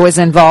Hamburg was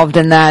involved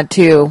in that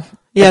too.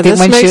 Yeah, this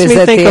makes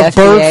me think of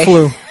bird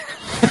flu.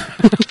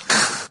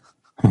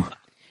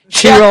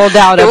 She rolled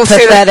out a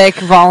pathetic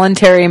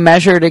voluntary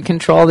measure to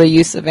control the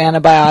use of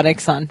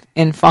antibiotics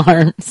in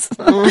farms.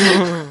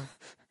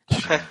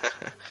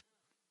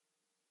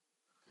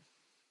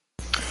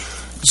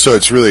 So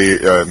it's really,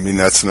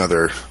 that's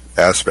another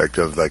aspect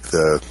of like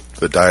the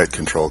diet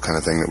control kind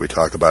of thing that we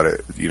talk about.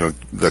 It,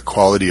 the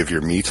quality of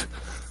your meat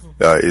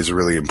is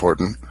really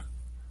important.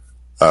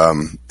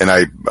 And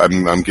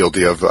I'm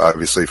guilty of,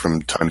 obviously,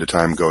 from time to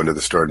time going to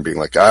the store and being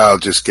like, I'll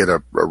just get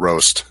a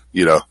roast,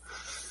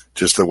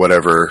 just the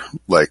whatever,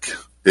 like,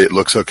 it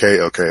looks okay,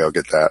 I'll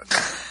get that.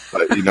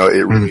 But,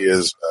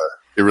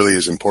 it really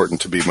is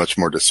important to be much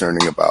more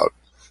discerning about,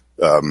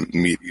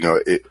 meat,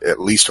 at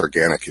least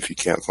organic if you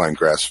can't find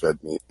grass-fed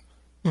meat.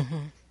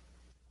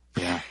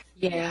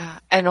 Yeah,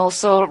 and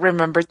also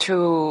remember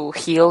to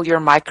heal your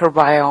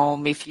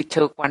microbiome if you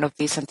took one of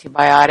these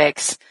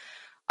antibiotics.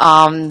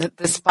 The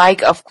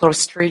spike of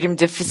Clostridium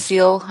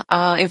difficile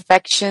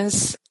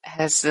infections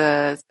has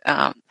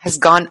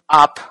gone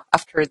up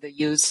after the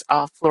use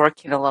of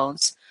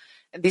fluoroquinolones.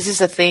 And this is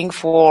a thing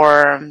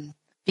for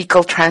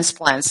fecal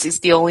transplants. It's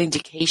the only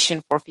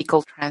indication for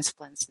fecal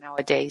transplants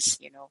nowadays,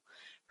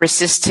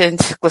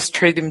 resistant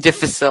Clostridium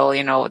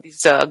difficile,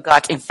 this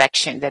gut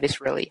infection that is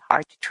really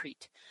hard to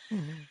treat.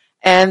 Mm-hmm.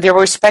 And they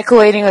were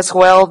speculating as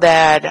well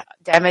that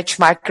damaged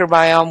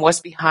microbiome was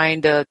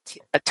behind a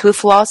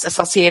tooth loss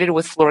associated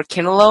with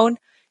fluoroquinolone.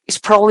 It's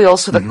probably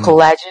also the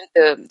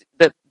collagen,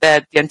 that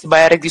the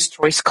antibiotic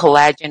destroys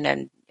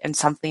collagen and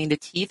something in the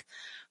teeth,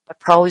 but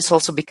probably it's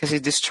also because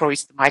it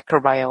destroys the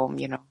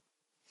microbiome,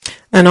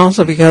 And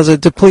also because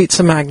it depletes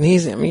the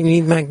magnesium. You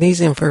need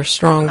magnesium for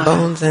strong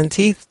bones and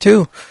teeth,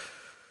 too.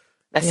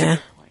 That's a good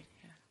point.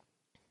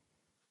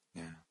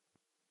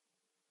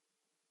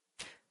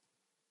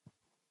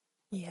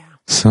 Yeah.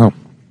 So,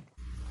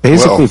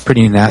 basically,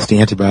 pretty nasty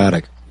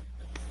antibiotic.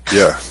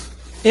 Yeah.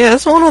 Yeah,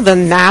 it's one of the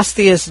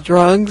nastiest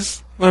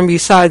drugs,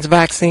 besides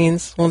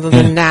vaccines, one of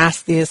the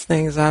nastiest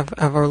things I've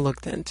ever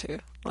looked into.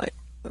 Like,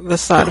 the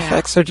side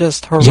effects are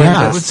just horrendous.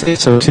 Yeah, I would say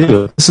so,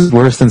 too. This is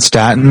worse than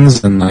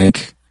statins and,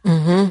 like...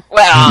 Mm-hmm.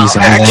 Well,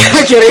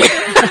 I'm kidding.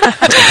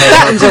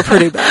 Statins are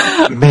pretty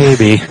bad.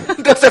 Maybe.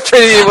 Those are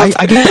pretty...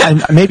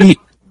 Maybe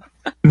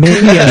I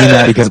mean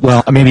that because,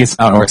 maybe it's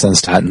not worse than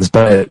statins,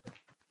 but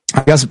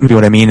I guess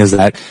what I mean is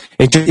that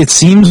it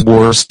seems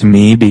worse to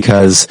me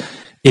because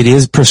it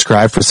is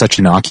prescribed for such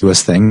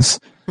innocuous things.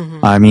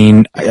 Mm-hmm. I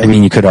mean,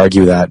 you could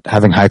argue that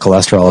having high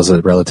cholesterol is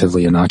a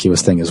relatively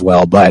innocuous thing as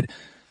well, but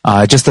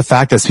just the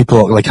fact that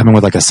people like coming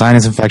with like a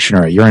sinus infection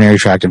or a urinary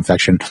tract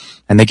infection,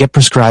 and they get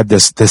prescribed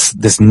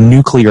this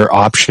nuclear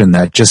option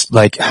that just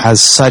like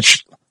has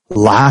such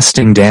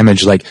lasting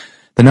damage. Like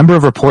the number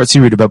of reports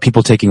you read about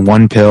people taking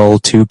 1 pill,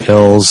 2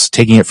 pills,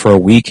 taking it for a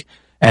week,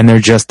 and their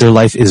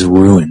life is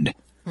ruined.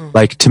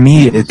 Like to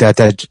me,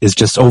 that is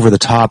just over the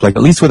top. Like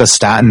at least with a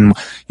statin,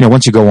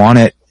 once you go on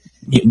it,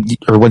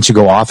 or once you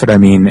go off it,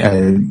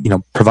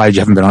 provided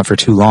you haven't been on it for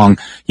too long,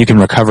 you can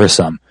recover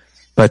some.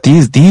 But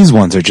these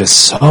ones are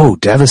just so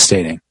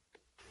devastating.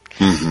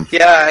 Mm-hmm.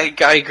 Yeah,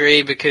 I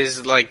agree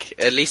because, like,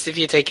 at least if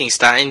you're taking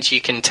statins, you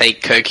can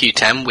take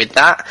CoQ10 with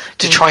that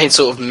to try and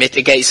sort of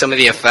mitigate some of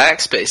the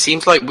effects. But it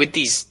seems like with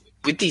these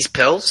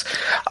pills,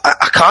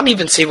 I can't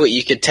even see what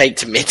you could take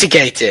to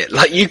mitigate it.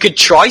 Like, you could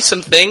try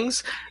some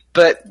things,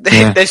 but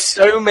there's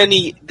so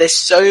many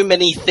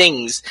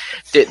things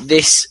that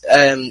this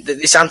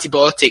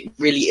antibiotic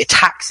really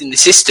attacks in the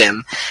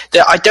system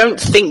that I don't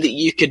think that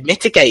you could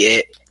mitigate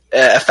it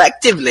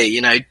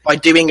effectively, by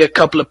doing a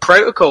couple of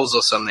protocols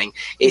or something.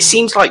 It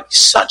seems like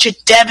such a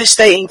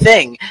devastating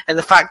thing, and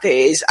the fact that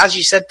it is, as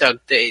you said, Doug,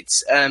 that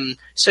it's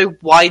so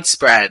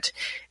widespread,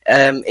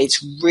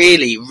 it's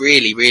really,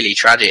 really, really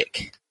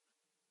tragic.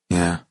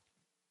 Yeah.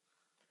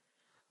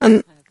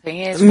 And thing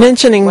is,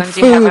 mentioning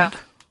food.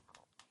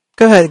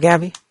 Go ahead,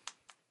 Gabby.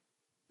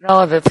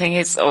 No, the thing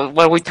is,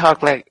 when we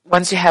talk, like,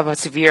 once you have a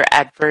severe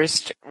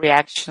adverse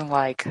reaction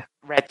like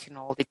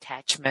retinal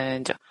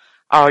detachment,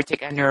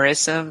 aortic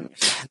aneurysm,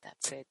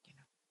 that's it.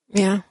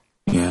 Yeah.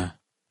 Yeah.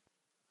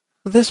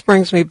 This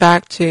brings me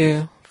back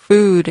to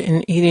food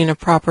and eating a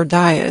proper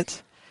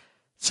diet,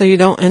 so you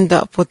don't end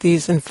up with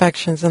these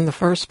infections in the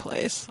first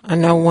place. I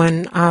know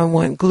when I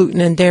went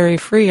gluten and dairy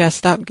free, I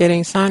stopped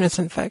getting sinus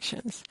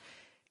infections.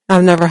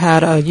 I've never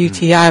had a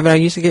UTI, but I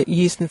used to get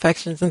yeast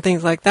infections and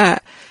things like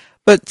that.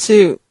 But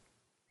to,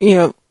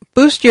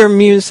 boost your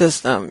immune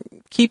system,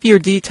 keep your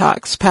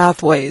detox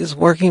pathways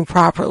working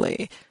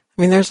properly.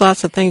 I mean, there's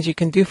lots of things you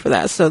can do for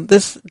that. So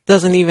this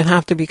doesn't even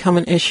have to become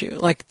an issue,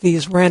 like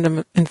these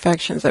random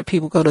infections that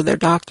people go to their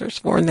doctors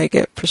for and they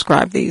get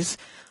prescribed these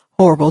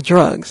horrible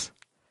drugs.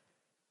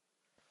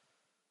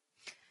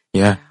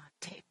 Yeah.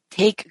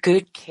 Take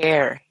good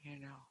care,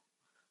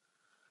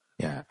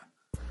 Yeah.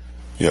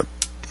 Yep.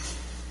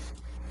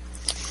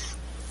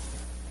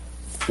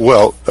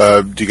 Well,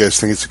 do you guys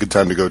think it's a good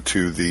time to go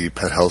to the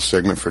pet health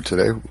segment for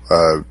today?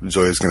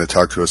 Zoya's going to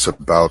talk to us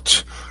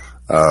about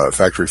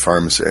factory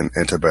farms and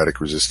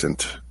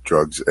antibiotic-resistant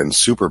drugs and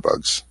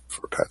superbugs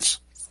for pets.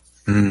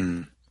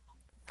 Mm.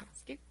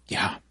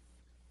 Yeah.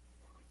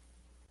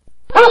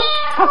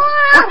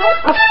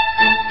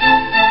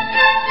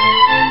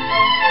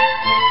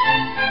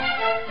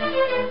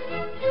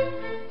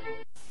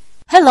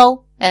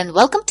 Hello, and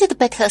welcome to the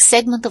Pet Health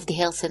segment of the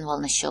Health and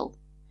Wellness Show.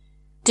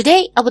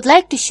 Today, I would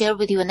like to share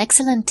with you an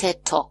excellent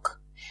TED Talk,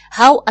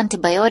 how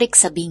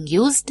antibiotics are being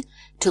used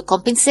to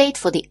compensate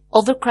for the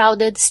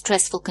overcrowded,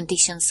 stressful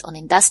conditions on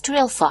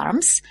industrial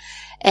farms,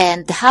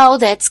 and how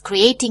that's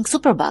creating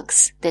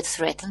superbugs that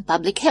threaten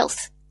public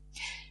health.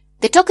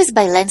 The talk is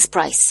by Lance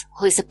Price,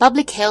 who is a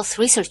public health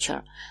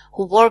researcher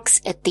who works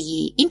at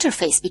the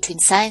interface between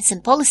science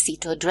and policy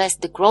to address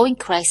the growing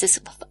crisis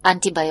of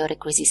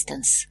antibiotic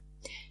resistance.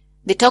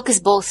 The talk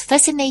is both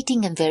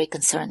fascinating and very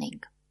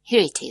concerning.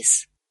 Here it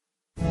is.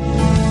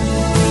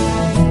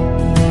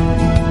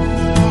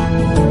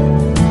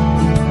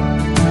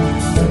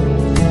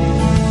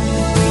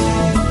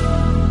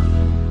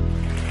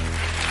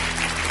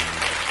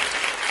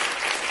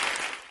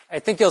 I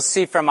think you'll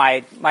see from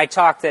my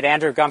talk that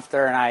Andrew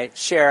Gunther and I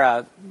share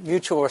a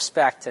mutual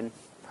respect and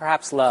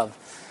perhaps love,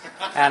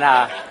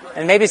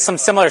 and maybe some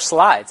similar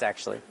slides,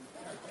 actually.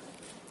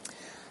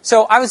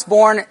 So I was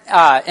born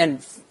in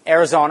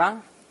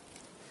Arizona.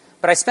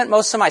 but I spent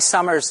most of my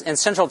summers in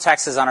Central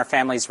Texas on our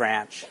family's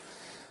ranch.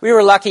 We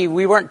were lucky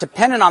we weren't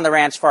dependent on the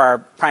ranch for our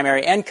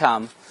primary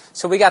income,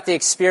 so we got the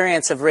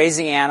experience of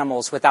raising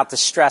animals without the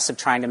stress of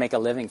trying to make a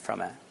living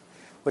from it,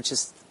 which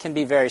can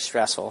be very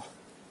stressful.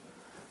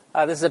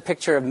 This is a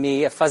picture of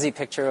me, a fuzzy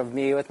picture of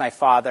me with my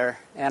father,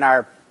 and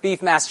our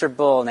beefmaster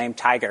bull named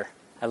Tiger.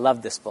 I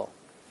love this bull.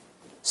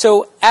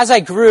 So as I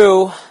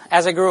grew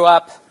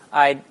up,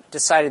 I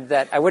decided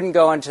that I wouldn't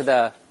go into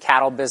the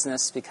cattle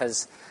business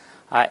because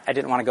I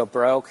didn't want to go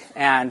broke,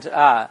 and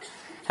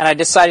I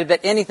decided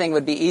that anything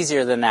would be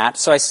easier than that.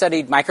 So I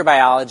studied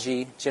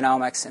microbiology,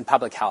 genomics, and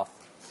public health.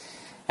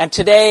 And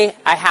today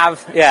I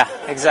have,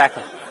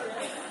 exactly.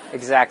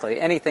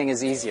 Anything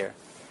is easier.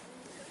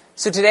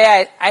 So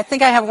today I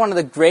think I have one of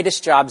the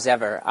greatest jobs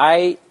ever.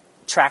 I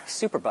track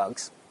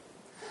superbugs.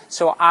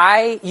 So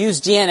I use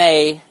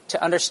DNA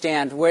to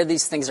understand where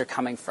these things are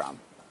coming from.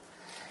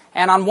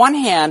 And on one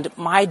hand,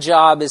 my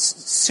job is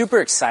super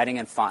exciting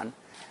and fun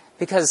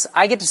because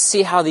I get to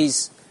see how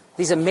these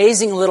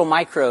amazing little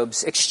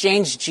microbes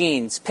exchange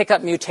genes, pick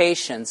up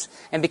mutations,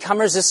 and become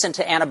resistant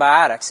to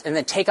antibiotics and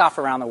then take off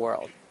around the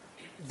world.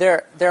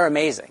 They're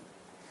amazing.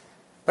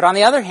 But on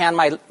the other hand,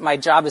 my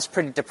job is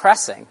pretty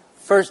depressing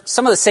for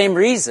some of the same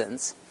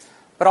reasons,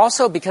 but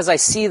also because I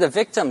see the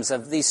victims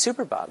of these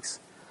superbugs.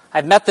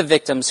 I've met the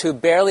victims who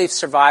barely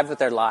survived with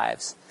their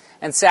lives.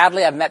 And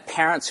sadly, I've met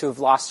parents who have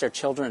lost their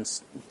children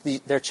to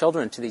these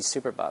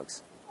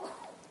superbugs.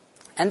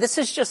 And this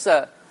is just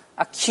a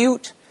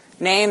cute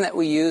name that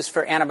we use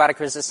for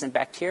antibiotic-resistant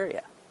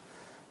bacteria.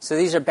 So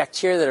these are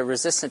bacteria that are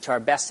resistant to our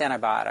best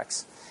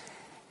antibiotics.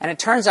 And it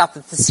turns out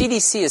that the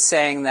CDC is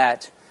saying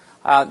that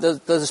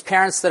those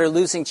parents that are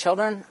losing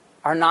children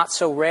are not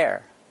so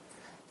rare.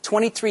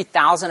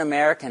 23,000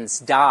 Americans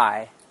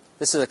die.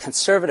 This is a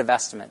conservative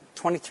estimate.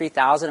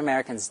 23,000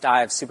 Americans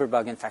die of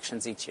superbug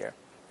infections each year.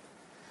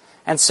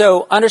 And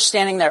so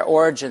understanding their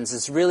origins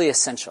is really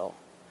essential.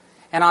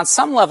 And on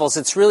some levels,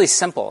 it's really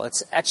simple.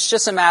 It's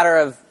just a matter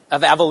of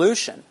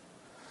evolution.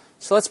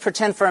 So let's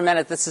pretend for a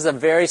minute this is a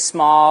very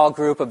small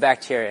group of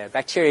bacteria.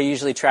 Bacteria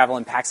usually travel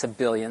in packs of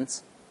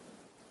billions.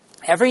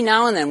 Every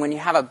now and then, when you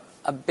have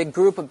a big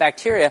group of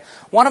bacteria,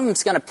 one of them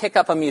is going to pick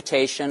up a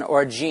mutation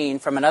or a gene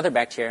from another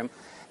bacterium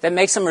that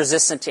makes them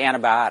resistant to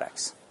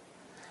antibiotics.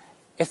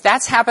 If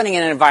that's happening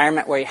in an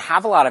environment where you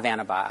have a lot of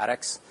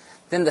antibiotics,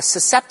 then the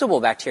susceptible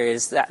bacteria,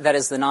 that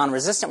is the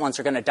non-resistant ones,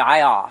 are going to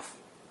die off.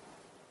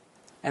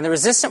 And the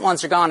resistant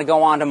ones are going to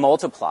go on to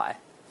multiply.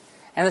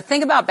 And the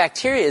thing about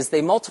bacteria is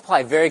they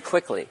multiply very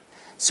quickly.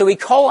 So E.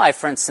 coli,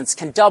 for instance,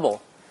 can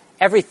double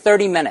every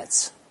 30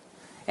 minutes.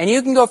 And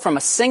you can go from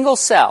a single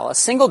cell, a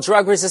single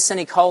drug-resistant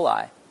E.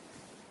 coli,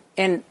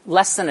 in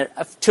less than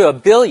to a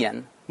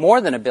billion, more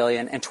than a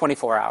billion, in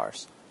 24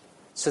 hours.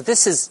 So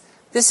this is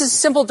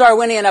simple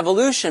Darwinian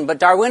evolution, but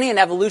Darwinian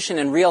evolution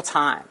in real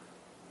time.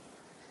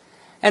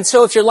 And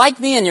so if you're like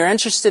me and you're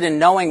interested in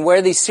knowing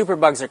where these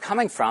superbugs are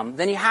coming from,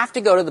 then you have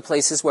to go to the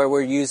places where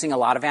we're using a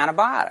lot of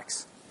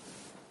antibiotics.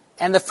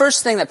 And the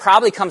first thing that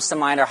probably comes to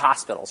mind are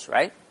hospitals,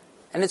 right?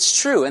 And it's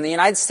true. In the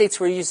United States,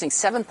 we're using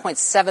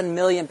 7.7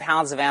 million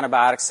pounds of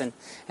antibiotics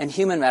in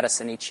human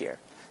medicine each year.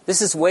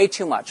 This is way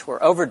too much.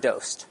 We're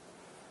overdosed.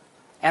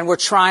 And we're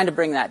trying to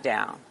bring that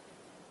down.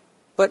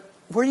 But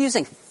we're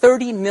using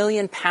 30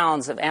 million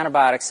pounds of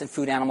antibiotics in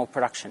food animal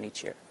production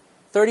each year.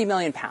 30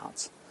 million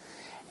pounds.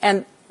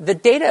 And the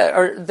data,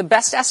 or the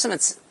best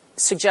estimates,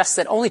 suggest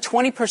that only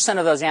 20%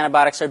 of those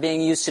antibiotics are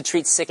being used to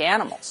treat sick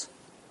animals.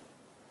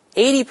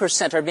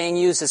 80% are being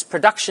used as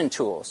production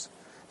tools.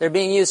 They're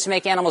being used to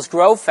make animals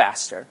grow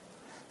faster.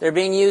 They're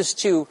being used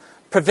to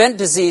prevent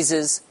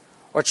diseases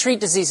or treat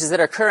diseases that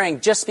are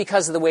occurring just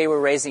because of the way we're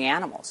raising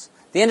animals.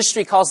 The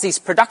industry calls these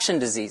production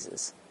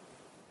diseases.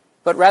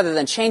 But rather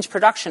than change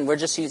production, we're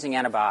just using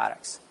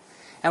antibiotics.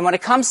 And when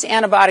it comes to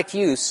antibiotic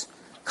use,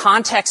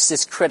 context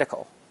is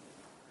critical.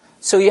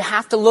 So you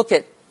have to look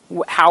at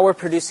how we're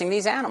producing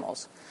these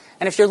animals.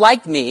 And if you're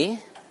like me,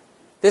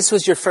 this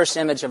was your first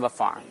image of a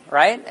farm,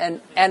 right?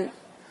 And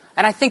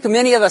I think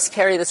many of us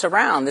carry this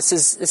around. This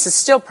is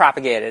still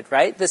propagated,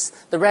 right?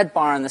 The red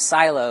barn, the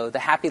silo, the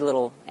happy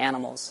little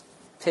animals,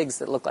 pigs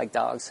that look like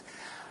dogs.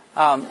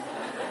 They're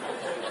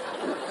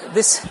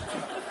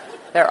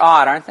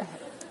odd, aren't they?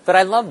 But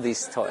I love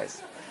these toys.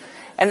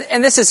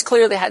 And this is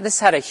clearly, this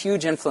had a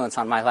huge influence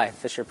on my life,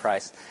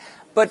 Fisher-Price.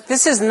 But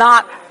this is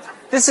not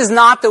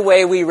the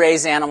way we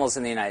raise animals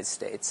in the United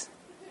States.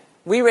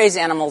 We raise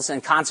animals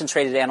in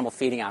concentrated animal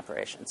feeding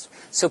operations.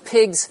 So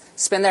pigs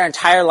spend their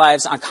entire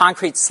lives on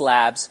concrete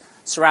slabs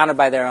surrounded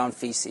by their own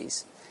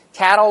feces.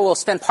 Cattle will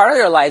spend part of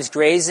their lives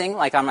grazing,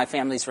 like on my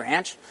family's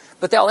ranch,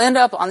 but they'll end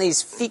up on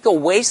these fecal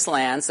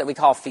wastelands that we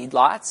call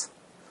feedlots,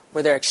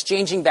 where they're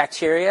exchanging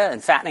bacteria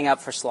and fattening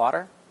up for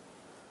slaughter.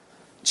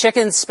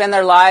 Chickens spend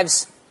their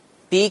lives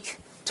beak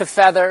to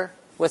feather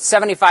with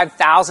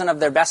 75,000 of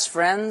their best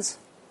friends,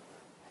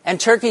 and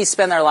turkeys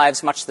spend their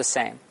lives much the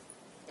same.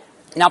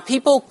 Now,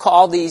 people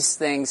call these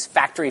things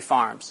factory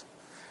farms.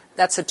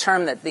 That's a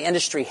term that the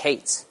industry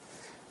hates.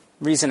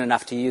 Reason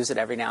enough to use it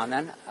every now and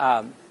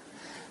then.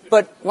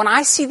 But when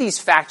I see these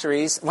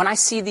factories, when I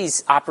see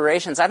these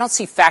operations, I don't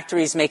see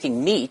factories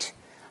making meat.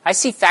 I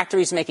see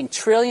factories making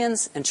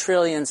trillions and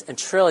trillions and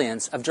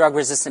trillions of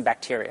drug-resistant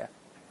bacteria.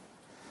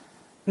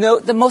 No,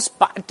 the most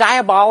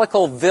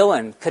diabolical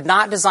villain could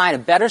not design a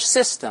better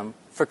system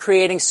for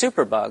creating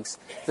superbugs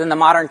than the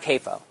modern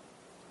CAFO.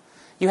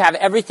 You have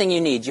everything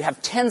you need. You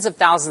have tens of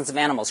thousands of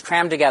animals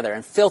crammed together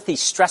in filthy,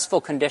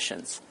 stressful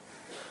conditions.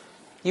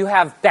 You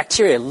have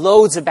bacteria,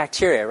 loads of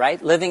bacteria,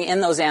 right, living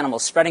in those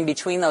animals, spreading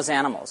between those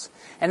animals.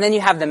 And then you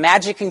have the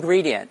magic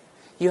ingredient.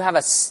 You have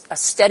a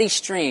steady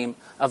stream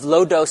of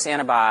low-dose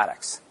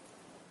antibiotics.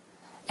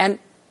 And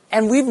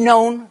we've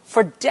known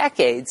for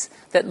decades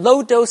that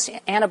low-dose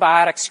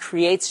antibiotics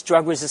creates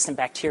drug-resistant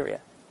bacteria.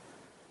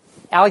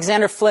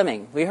 Alexander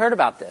Fleming, we heard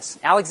about this.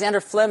 Alexander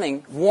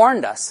Fleming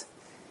warned us.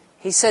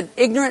 He said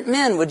ignorant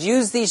men would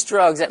use these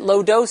drugs at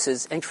low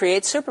doses and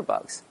create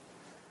superbugs.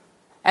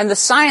 And the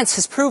science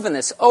has proven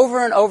this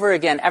over and over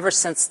again ever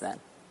since then.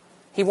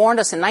 He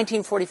warned us in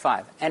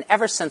 1945, and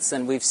ever since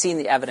then we've seen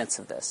the evidence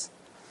of this.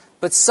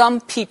 But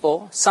some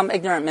people, some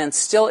ignorant men,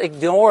 still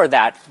ignore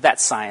that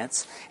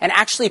science and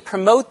actually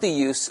promote the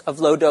use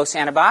of low-dose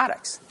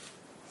antibiotics.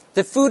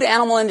 The food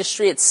animal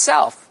industry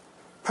itself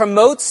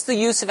promotes the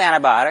use of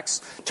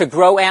antibiotics to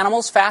grow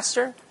animals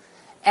faster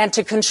and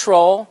to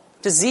control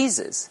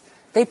diseases.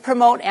 They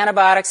promote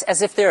antibiotics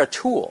as if they're a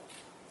tool,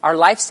 our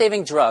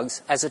life-saving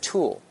drugs as a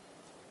tool.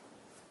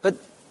 But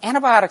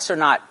antibiotics are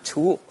not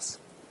tools.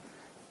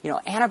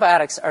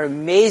 Antibiotics are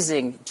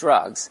amazing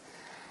drugs.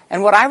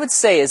 And what I would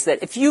say is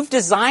that if you've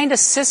designed a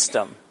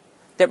system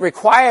that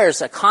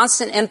requires a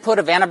constant input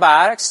of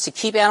antibiotics to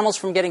keep animals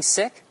from getting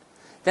sick,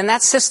 then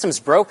that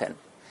system's broken.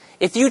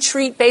 If you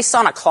treat based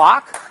on a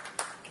clock,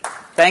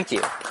 thank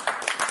you.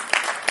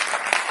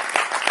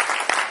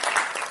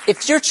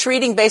 If you're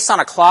treating based on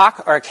a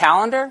clock or a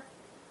calendar,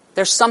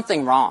 there's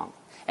something wrong.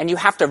 And you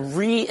have to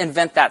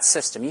reinvent that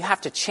system. You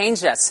have to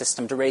change that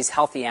system to raise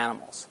healthy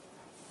animals.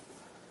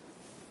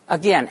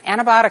 Again,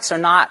 antibiotics are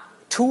not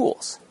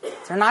tools.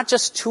 They're not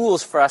just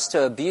tools for us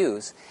to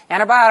abuse.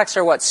 Antibiotics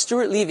are what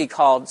Stuart Levy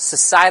called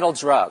societal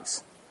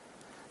drugs.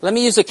 Let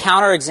me use a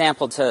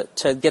counterexample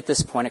to get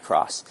this point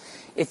across.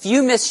 If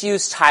you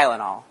misuse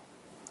Tylenol,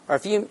 or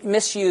if you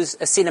misuse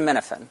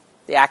acetaminophen,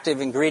 the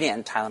active ingredient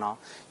in Tylenol,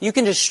 you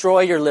can destroy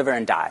your liver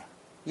and die.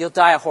 You'll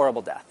die a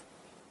horrible death.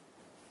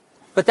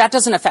 But that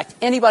doesn't affect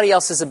anybody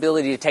else's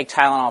ability to take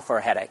Tylenol for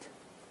a headache.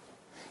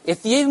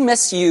 If you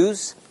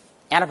misuse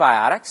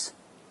antibiotics,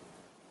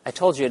 I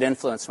told you it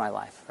influenced my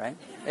life, right?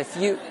 If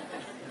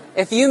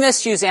you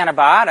misuse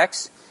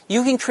antibiotics,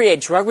 you can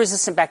create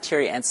drug-resistant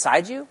bacteria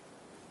inside you,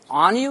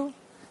 on you,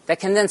 that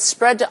can then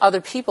spread to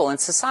other people in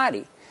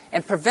society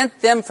and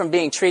prevent them from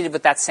being treated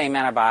with that same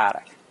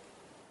antibiotic.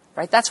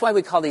 Right? That's why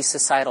we call these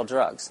societal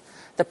drugs.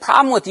 The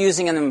problem with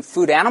using them in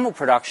food animal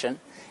production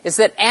is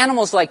that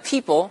animals, like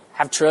people,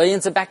 have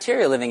trillions of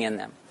bacteria living in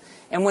them.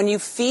 And when you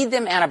feed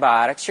them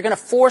antibiotics, you're going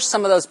to force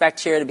some of those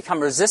bacteria to become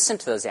resistant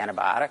to those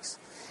antibiotics.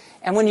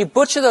 And when you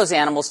butcher those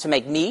animals to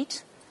make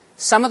meat,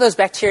 some of those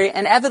bacteria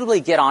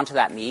inevitably get onto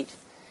that meat,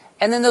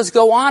 and then those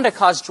go on to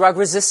cause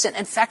drug-resistant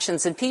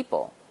infections in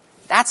people.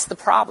 That's the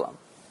problem.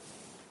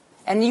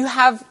 And you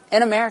have,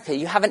 in America,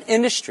 you have an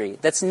industry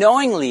that's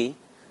knowingly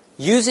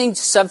using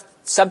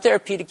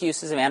subtherapeutic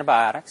uses of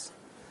antibiotics,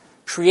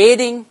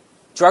 creating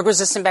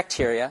drug-resistant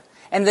bacteria,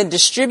 and then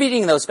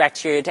distributing those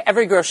bacteria to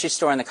every grocery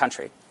store in the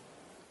country.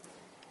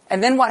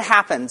 And then what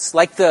happens,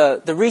 like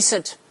the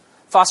recent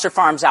Foster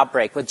Farms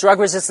outbreak with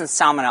drug-resistant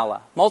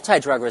salmonella,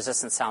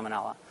 multi-drug-resistant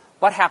salmonella,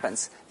 what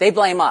happens? They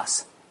blame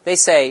us. They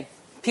say,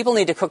 people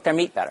need to cook their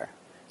meat better.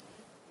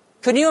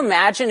 Could you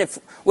imagine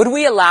would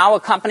we allow a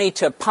company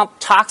to pump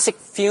toxic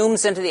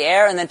fumes into the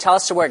air and then tell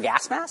us to wear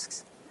gas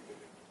masks?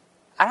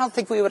 I don't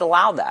think we would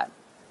allow that.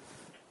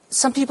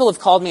 Some people have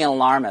called me an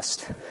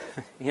alarmist.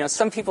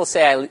 Some people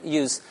say I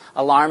use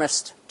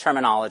alarmist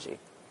terminology.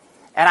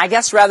 And I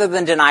guess rather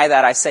than deny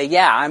that, I say,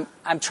 yeah,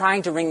 I'm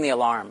trying to ring the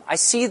alarm. I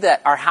see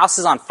that our house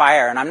is on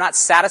fire, and I'm not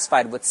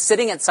satisfied with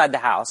sitting inside the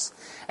house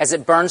as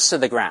it burns to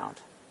the ground.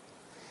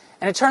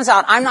 And it turns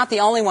out I'm not the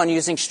only one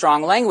using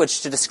strong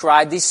language to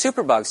describe these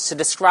superbugs, to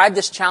describe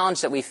this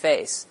challenge that we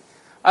face.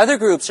 Other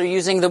groups are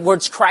using the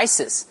words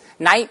crisis,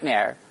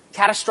 nightmare,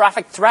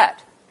 catastrophic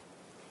threat.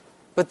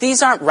 But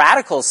these aren't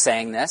radicals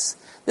saying this.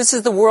 This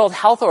is the World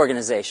Health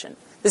Organization.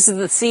 This is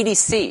the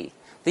CDC,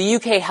 the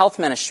UK Health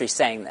Ministry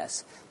saying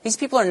this. These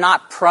people are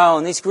not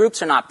prone, these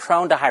groups are not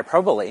prone to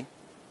hyperbole.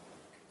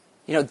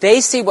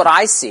 They see what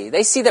I see.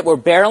 They see that we're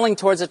barreling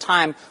towards a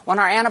time when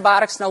our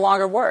antibiotics no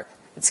longer work.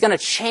 It's going to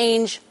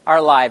change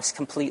our lives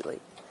completely.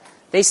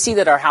 They see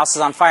that our house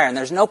is on fire and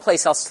there's no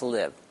place else to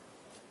live.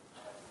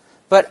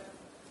 But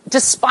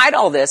despite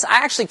all this,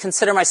 I actually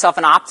consider myself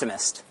an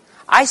optimist.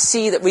 I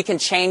see that we can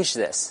change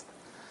this.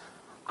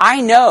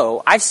 I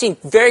know, I've seen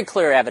very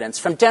clear evidence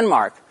from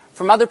Denmark,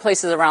 from other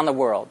places around the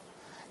world,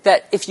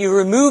 that if you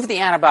remove the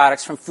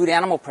antibiotics from food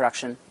animal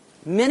production,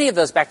 many of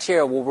those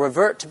bacteria will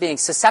revert to being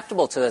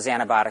susceptible to those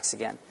antibiotics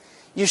again.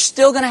 You're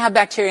still going to have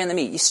bacteria in the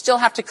meat. You still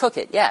have to cook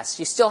it, yes.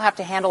 You still have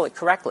to handle it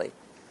correctly.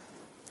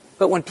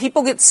 But when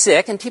people get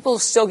sick, and people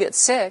still get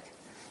sick,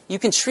 you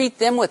can treat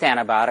them with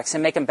antibiotics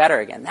and make them better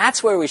again.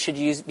 That's where we should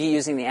be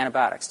using the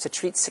antibiotics, to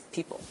treat sick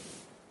people.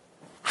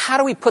 How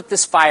do we put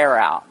this fire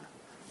out?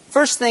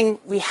 First thing,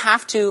 we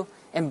have to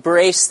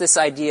embrace this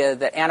idea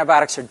that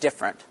antibiotics are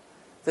different,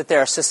 that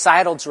they're a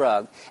societal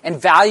drug,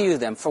 and value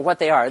them for what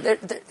they are.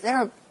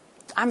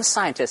 I'm a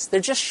scientist.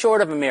 They're just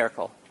short of a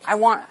miracle.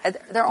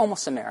 They're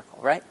almost a miracle,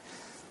 right?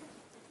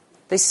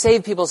 They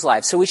save people's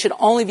lives, so we should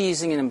only be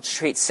using them to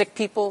treat sick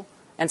people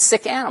and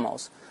sick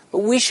animals. But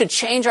we should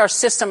change our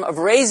system of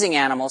raising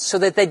animals so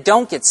that they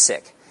don't get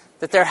sick,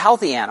 that they're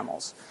healthy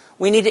animals.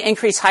 We need to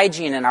increase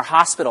hygiene in our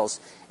hospitals,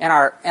 in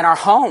our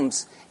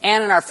homes,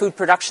 and in our food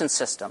production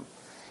system.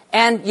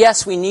 And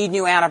yes, we need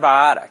new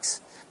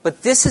antibiotics.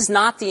 But this is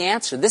not the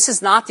answer. This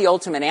is not the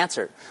ultimate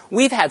answer.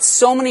 We've had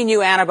so many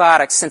new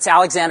antibiotics since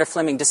Alexander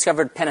Fleming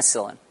discovered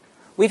penicillin.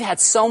 We've had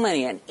so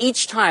many, and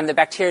each time the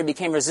bacteria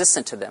became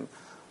resistant to them.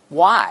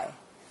 Why?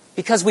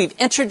 Because we've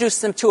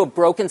introduced them to a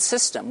broken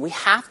system. We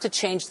have to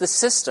change the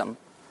system.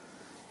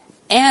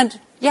 And,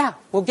 yeah,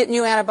 we'll get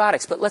new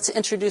antibiotics, but let's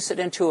introduce it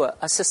into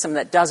a system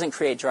that doesn't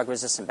create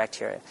drug-resistant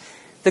bacteria.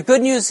 The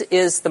good news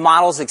is the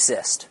models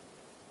exist.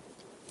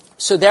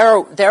 So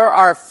there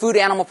are food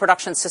animal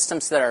production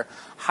systems that are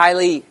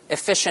highly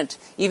efficient,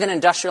 even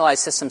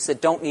industrialized systems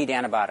that don't need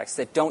antibiotics,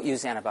 that don't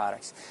use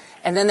antibiotics.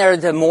 And then there are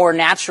the more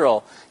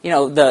natural,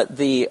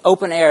 the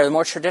open air, the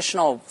more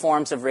traditional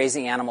forms of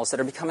raising animals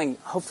that are becoming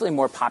hopefully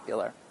more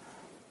popular.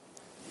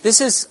 This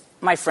is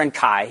my friend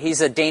Kai.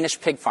 He's a Danish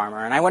pig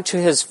farmer, and I went to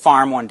his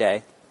farm one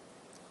day,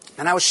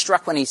 and I was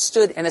struck when he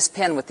stood in his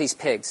pen with these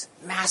pigs,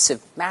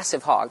 massive,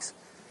 massive hogs.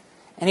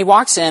 And he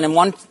walks in, and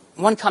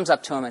one comes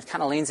up to him and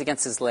kind of leans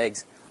against his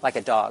legs like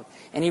a dog.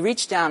 And he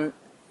reaches down,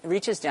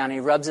 and he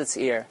rubs its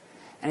ear,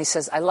 and he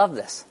says, "I love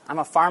this. I'm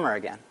a farmer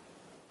again."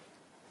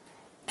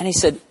 And he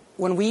said,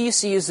 when we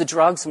used to use the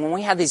drugs and when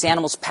we had these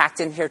animals packed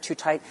in here too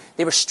tight,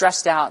 they were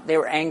stressed out, they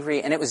were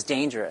angry, and it was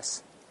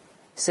dangerous.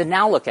 He said,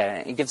 now look at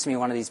it. He gives me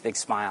one of these big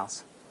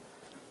smiles.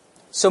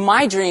 So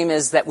my dream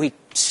is that we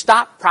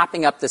stop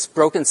propping up this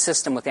broken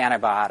system with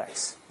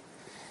antibiotics,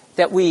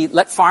 that we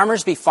let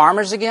farmers be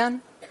farmers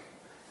again,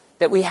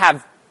 that we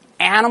have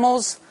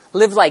animals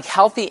live like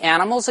healthy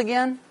animals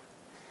again,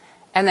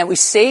 and that we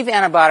save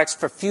antibiotics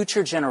for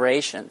future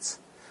generations.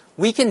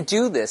 We can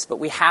do this, but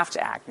we have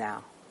to act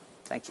now.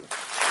 Thank you.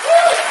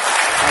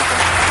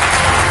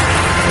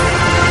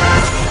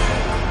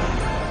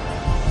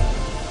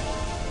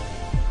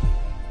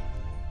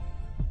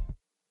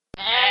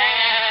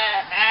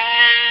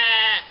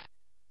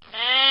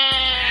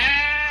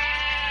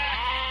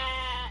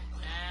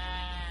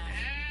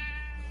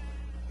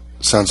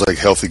 Sounds like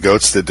healthy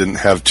goats that didn't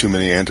have too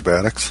many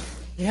antibiotics.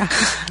 Yeah.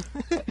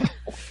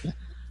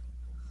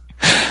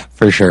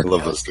 For sure. I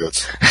love those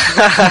goats.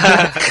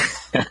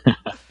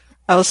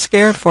 I was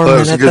scared for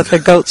a minute that the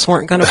goats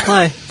weren't going to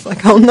play. It's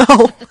like, oh no,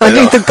 I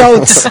need the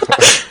goats.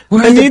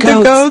 I need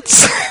the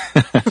goats.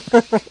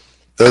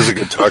 That was a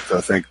good talk, though.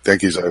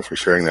 Thank you, Zoe, for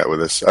sharing that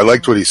with us. I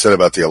liked what he said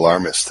about the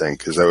alarmist thing,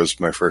 because that was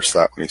my first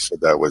thought when he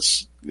said that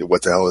was,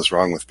 what the hell is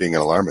wrong with being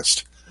an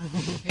alarmist?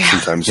 Yeah.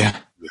 Sometimes you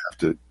have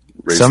to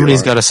raise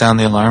Somebody's got to sound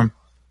the alarm.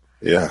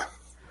 Yeah.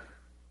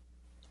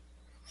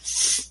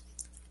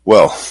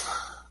 Well,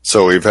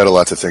 so we've had a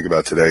lot to think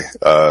about today.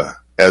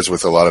 As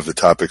with a lot of the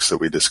topics that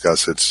we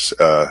discuss, it's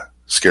a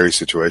scary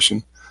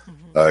situation.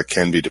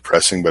 Can be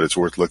depressing, but it's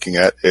worth looking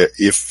at,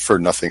 if for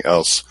nothing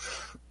else,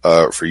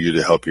 for you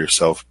to help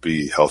yourself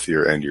be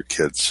healthier and your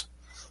kids.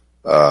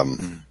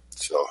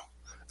 So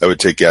I would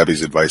take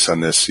Gabby's advice on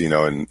this,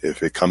 and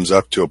if it comes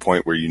up to a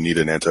point where you need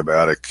an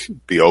antibiotic,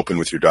 be open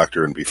with your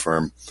doctor and be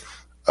firm,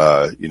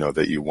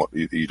 that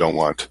you don't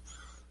want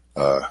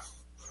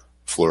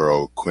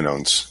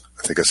fluoroquinones.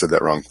 I think I said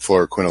that wrong.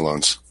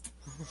 Fluoroquinolones.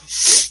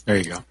 There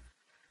you go.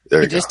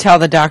 You just tell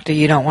the doctor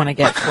you don't want to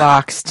get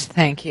floxed.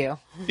 Thank you.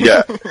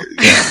 Yeah.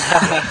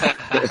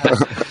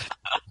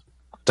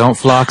 Don't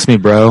flox me,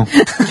 bro.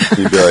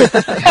 You'd be like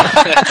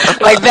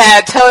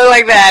that. Tell it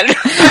like that.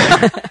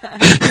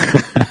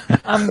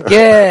 I'm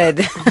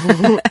good.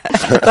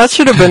 That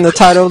should have been the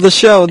title of the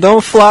show.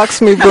 Don't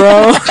flox me,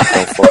 bro.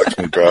 Don't flox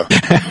me, bro.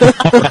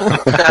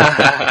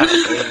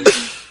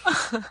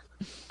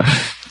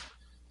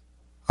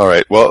 All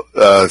right. Well,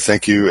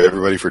 thank you,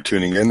 everybody, for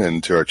tuning in,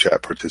 and to our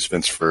chat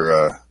participants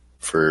for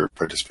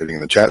participating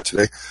in the chat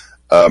today.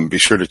 Be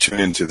sure to tune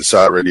into the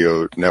SOT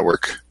Radio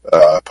Network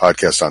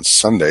podcast on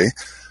Sunday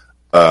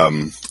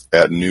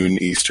at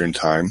noon Eastern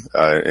Time.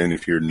 And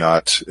if you're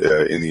not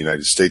in the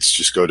United States,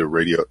 just go to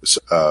radio.sot.net,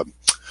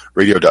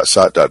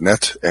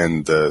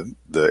 and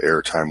the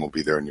air time will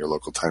be there in your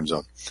local time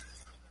zone.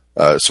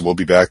 So we'll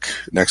be back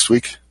next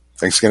week.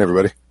 Thanks again,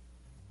 everybody.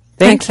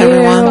 Thanks,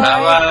 everyone.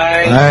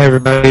 Bye-bye. Bye,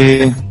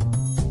 everybody.